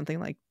article said something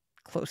like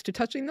close to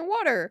touching the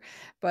water,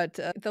 but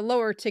the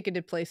lower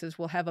ticketed places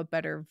will have a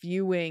better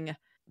viewing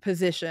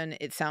position,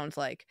 it sounds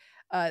like.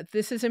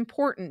 This is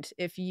important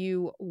if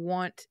you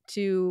want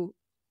to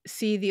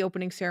see the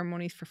opening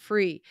ceremonies for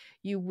free.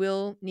 You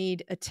will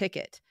need a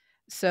ticket.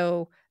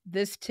 So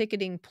this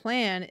ticketing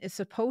plan is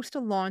supposed to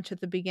launch at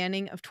the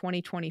beginning of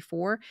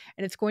 2024,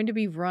 and it's going to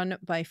be run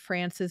by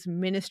France's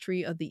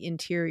Ministry of the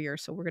Interior.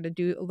 So we're going to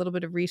do a little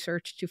bit of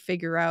research to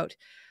figure out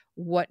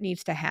what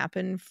needs to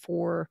happen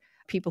for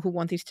people who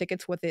want these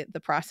tickets, what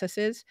the process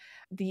is.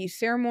 The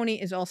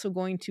ceremony is also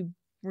going to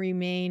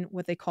remain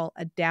what they call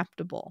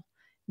adaptable,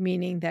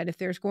 meaning that if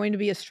there's going to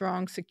be a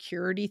strong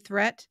security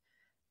threat,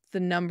 the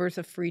numbers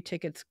of free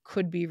tickets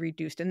could be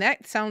reduced. And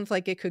that sounds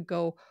like it could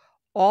go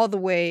all the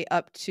way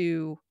up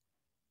to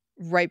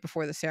right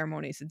before the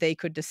ceremonies. They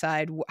could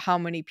decide how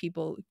many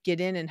people get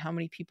in and how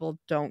many people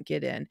don't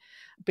get in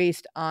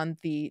based on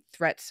the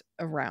threats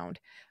around.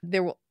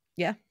 There will,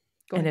 yeah.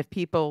 Go And ahead. if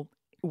people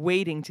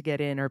waiting to get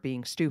in are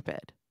being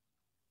stupid.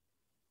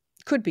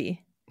 Could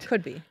be.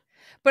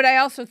 But I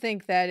also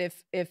think that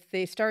if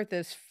they start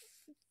this,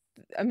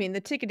 I mean,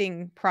 the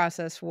ticketing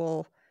process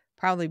will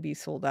probably be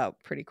sold out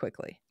pretty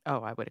quickly. Oh,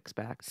 I would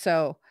expect.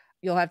 So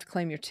you'll have to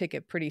claim your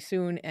ticket pretty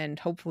soon and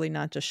hopefully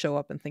not just show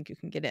up and think you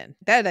can get in.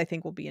 That, I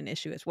think, will be an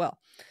issue as well.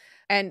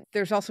 And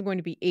there's also going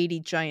to be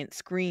 80 giant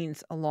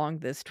screens along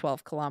this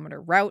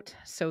 12-kilometer route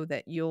so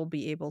that you'll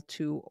be able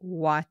to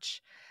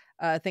watch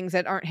things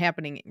that aren't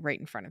happening right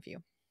in front of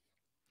you.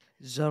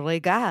 Je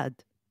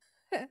regarde.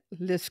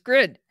 Le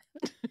scrid.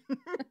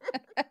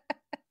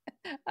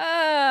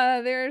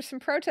 There's some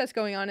protests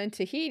going on in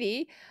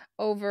Tahiti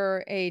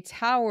over a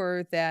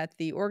tower that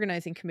the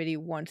organizing committee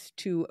wants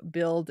to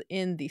build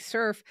in the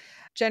surf.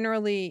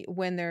 Generally,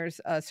 when there's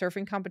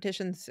surfing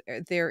competitions,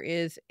 there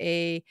is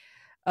a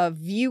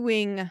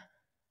viewing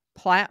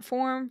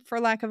platform, for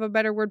lack of a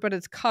better word, but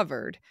it's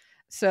covered.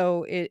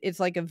 So it's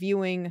like a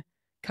viewing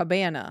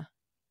cabana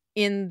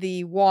in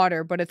the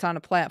water, but it's on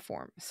a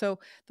platform. So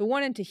the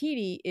one in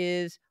Tahiti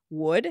is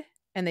wood,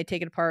 and they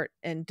take it apart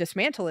and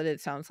dismantle it,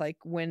 it sounds like,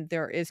 when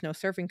there is no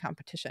surfing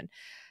competition.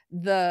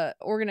 The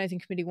organizing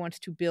committee wants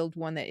to build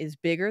one that is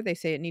bigger. They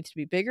say it needs to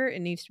be bigger, it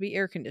needs to be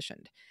air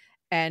conditioned,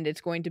 and it's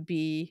going to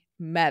be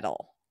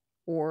metal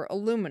or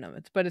aluminum,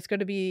 but it's going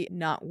to be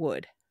not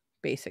wood,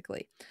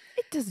 basically.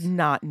 It does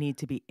not need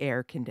to be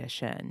air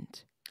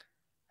conditioned.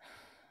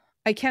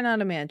 I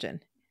cannot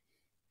imagine.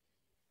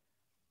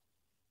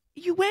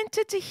 You went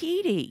to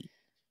Tahiti.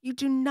 You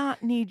do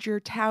not need your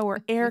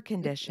tower air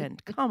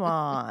conditioned. Come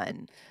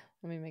on.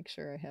 Let me make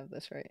sure I have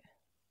this right.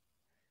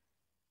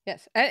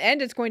 Yes,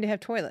 and it's going to have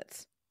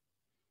toilets.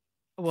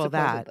 Well,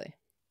 supposedly.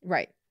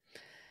 Right.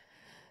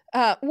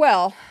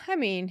 Well, I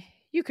mean,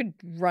 you could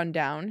run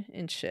down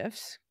in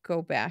shifts,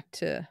 go back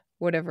to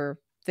whatever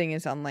thing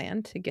is on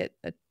land to get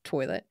a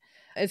toilet.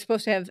 It's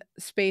supposed to have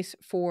space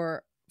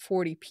for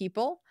 40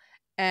 people,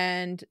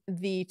 and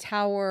the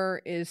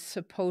tower is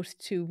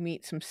supposed to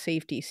meet some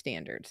safety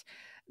standards.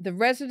 The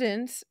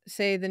residents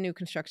say the new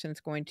construction is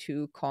going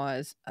to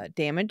cause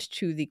damage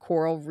to the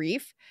coral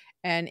reef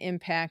and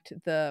impact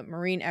the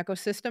marine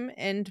ecosystem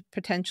and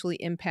potentially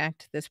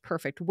impact this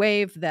perfect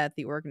wave that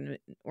the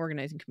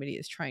organizing committee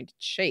is trying to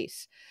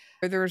chase.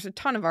 There's a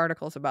ton of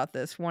articles about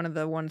this. One of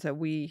the ones that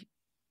we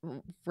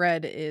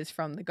read is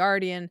from The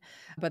Guardian,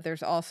 but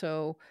there's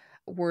also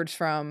words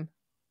from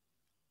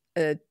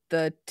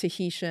the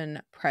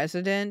Tahitian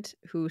president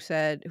who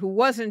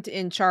wasn't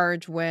in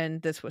charge when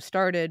this was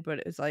started, but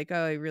it was like,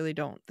 oh, I really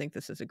don't think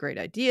this is a great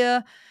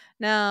idea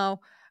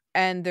now.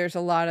 And there's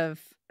a lot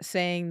of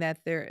saying that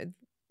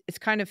it's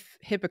kind of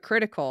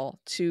hypocritical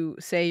to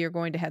say you're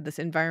going to have this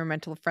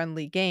environmental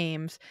friendly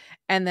games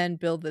and then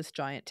build this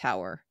giant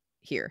tower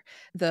here.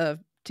 The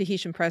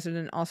Tahitian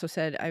president also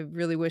said, I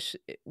really wish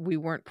we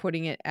weren't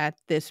putting it at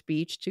this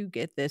beach to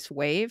get this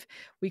wave.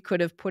 We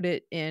could have put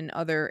it in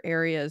other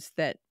areas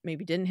that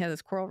maybe didn't have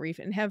this coral reef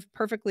and have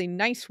perfectly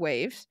nice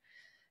waves.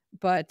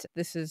 But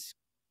this is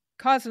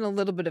causing a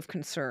little bit of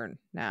concern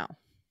now.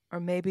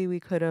 Or maybe we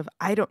could have,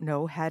 I don't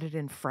know, had it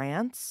in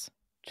France.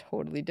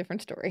 Totally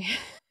different story.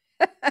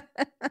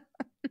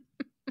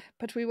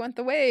 But we want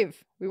the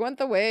wave. We want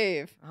the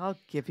wave. I'll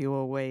give you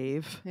a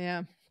wave.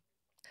 Yeah.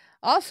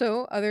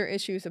 Also, other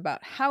issues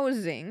about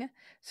housing.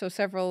 So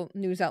several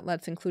news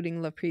outlets,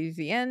 including Le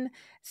Parisien,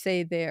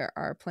 say there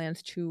are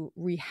plans to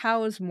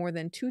rehouse more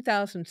than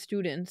 2,000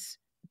 students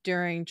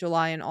during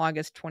July and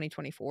August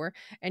 2024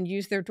 and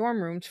use their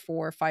dorm rooms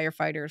for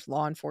firefighters,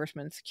 law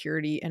enforcement,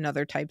 security, and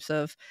other types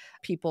of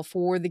people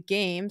for the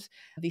games.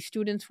 The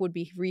students would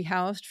be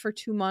rehoused for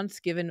 2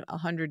 months, given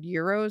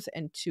 €100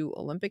 and 2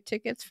 Olympic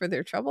tickets for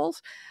their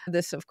troubles.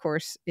 This, of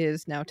course,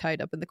 is now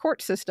tied up in the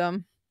court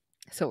system.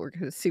 So we're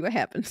going to see what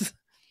happens.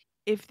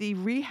 If the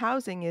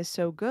rehousing is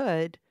so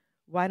good,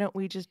 why don't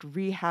we just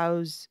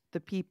rehouse the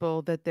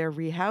people that they're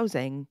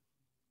rehousing?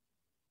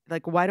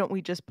 Like, why don't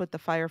we just put the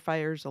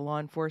firefighters, the law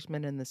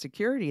enforcement, and the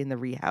security in the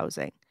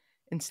rehousing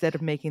instead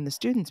of making the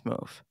students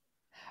move?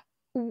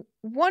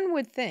 One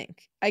would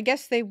think. I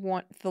guess they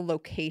want the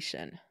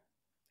location.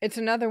 It's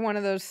another one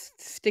of those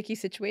sticky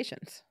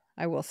situations,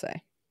 I will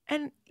say.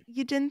 And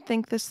you didn't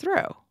think this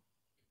through.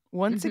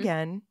 Once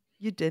again,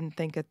 you didn't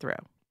think it through.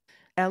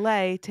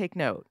 LA, take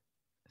note.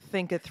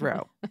 Think it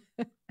through.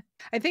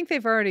 I think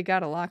they've already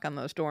got a lock on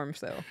those dorms,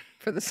 though,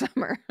 for the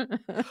summer.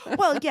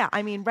 Well, yeah,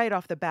 I mean, right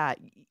off the bat,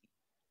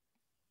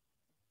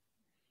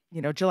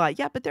 you know, July.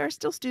 Yeah, but there are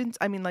still students.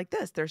 I mean, like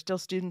this, there are still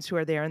students who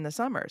are there in the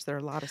summers. There are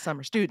a lot of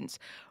summer students.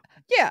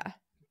 Yeah.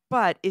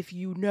 But if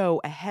you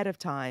know ahead of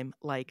time,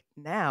 like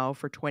now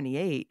for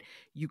 28,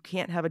 you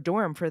can't have a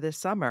dorm for this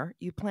summer,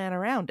 you plan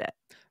around it.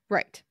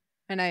 Right.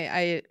 And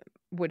I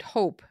would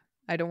hope,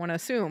 I don't want to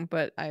assume,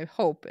 but I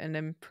hope, and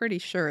I'm pretty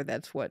sure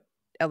that's what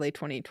LA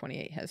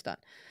 2028 has done.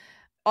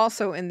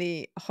 Also in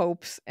the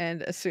hopes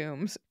and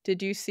assumes,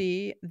 did you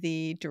see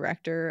the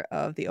director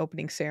of the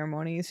opening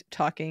ceremonies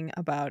talking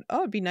about, oh,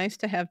 it'd be nice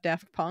to have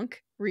Daft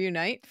Punk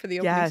reunite for the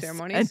opening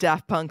ceremonies? And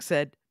Daft Punk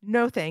said,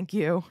 no, thank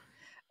you.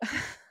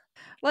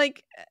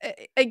 Like,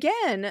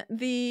 again,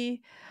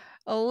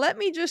 let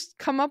me just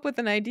come up with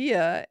an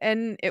idea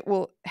and it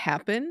will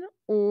happen,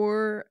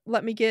 or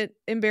let me get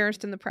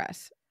embarrassed in the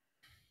press.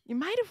 You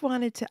might have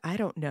wanted to, I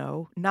don't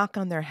know, knock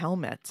on their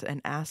helmets and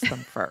ask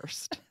them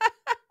first.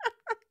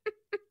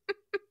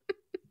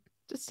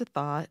 Just a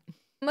thought.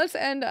 Let's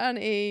end on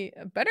a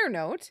better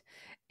note.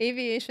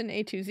 Aviation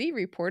A to Z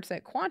reports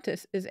that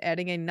Qantas is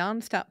adding a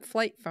nonstop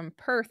flight from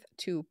Perth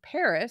to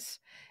Paris.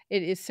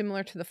 It is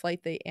similar to the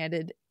flight they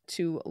added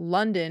to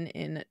London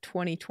in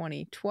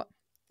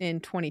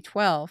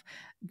 2012.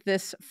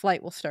 This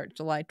flight will start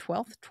July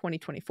 12th,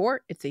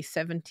 2024. It's a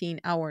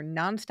 17-hour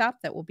nonstop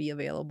that will be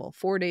available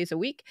 4 days a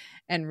week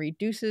and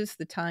reduces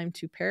the time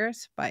to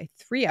Paris by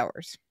 3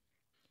 hours.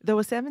 Though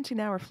a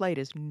 17-hour flight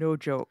is no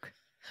joke.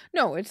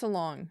 No, it's a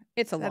long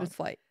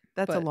flight.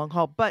 That's a long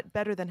haul, but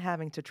better than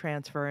having to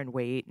transfer and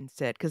wait and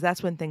sit, because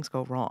that's when things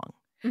go wrong.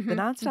 The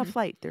nonstop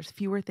flight, there's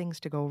fewer things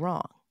to go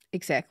wrong.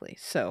 Exactly.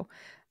 So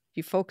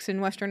you folks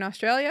in Western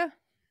Australia,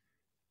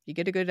 You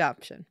get a good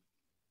option.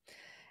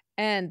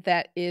 And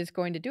that is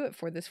going to do it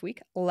for this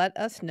week. Let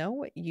us know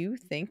what you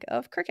think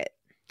of cricket.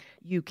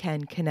 You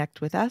can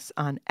connect with us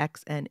on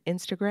X and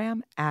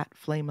Instagram at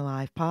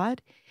FlameAlivePod.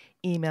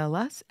 Email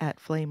us at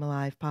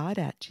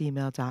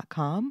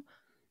flamealivepod@gmail.com.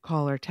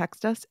 Call or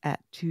text us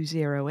at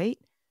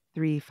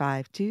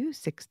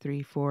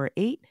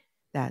 208-352-6348.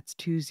 That's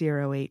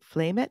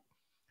 208-FLAME-IT.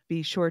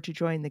 Be sure to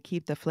join the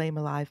Keep the Flame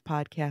Alive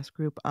podcast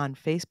group on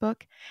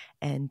Facebook.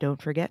 And don't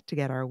forget to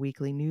get our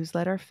weekly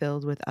newsletter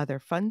filled with other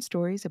fun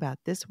stories about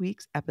this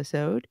week's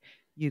episode.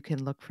 You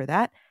can look for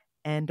that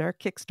and our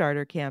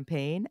Kickstarter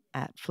campaign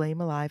at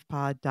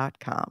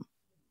flamealivepod.com.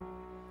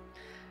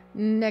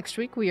 Next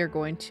week, we are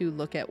going to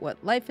look at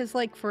what life is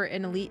like for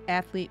an elite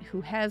athlete who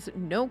has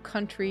no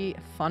country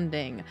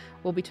funding.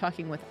 We'll be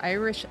talking with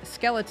Irish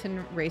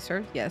skeleton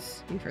racer,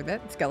 yes, you heard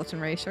that, skeleton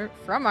racer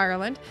from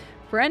Ireland,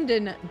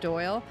 Brendan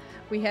Doyle.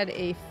 We had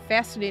a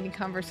fascinating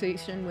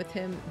conversation with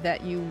him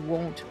that you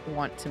won't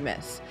want to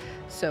miss.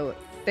 So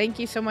thank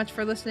you so much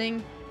for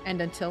listening,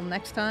 and until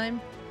next time,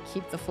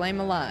 keep the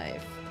flame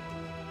alive.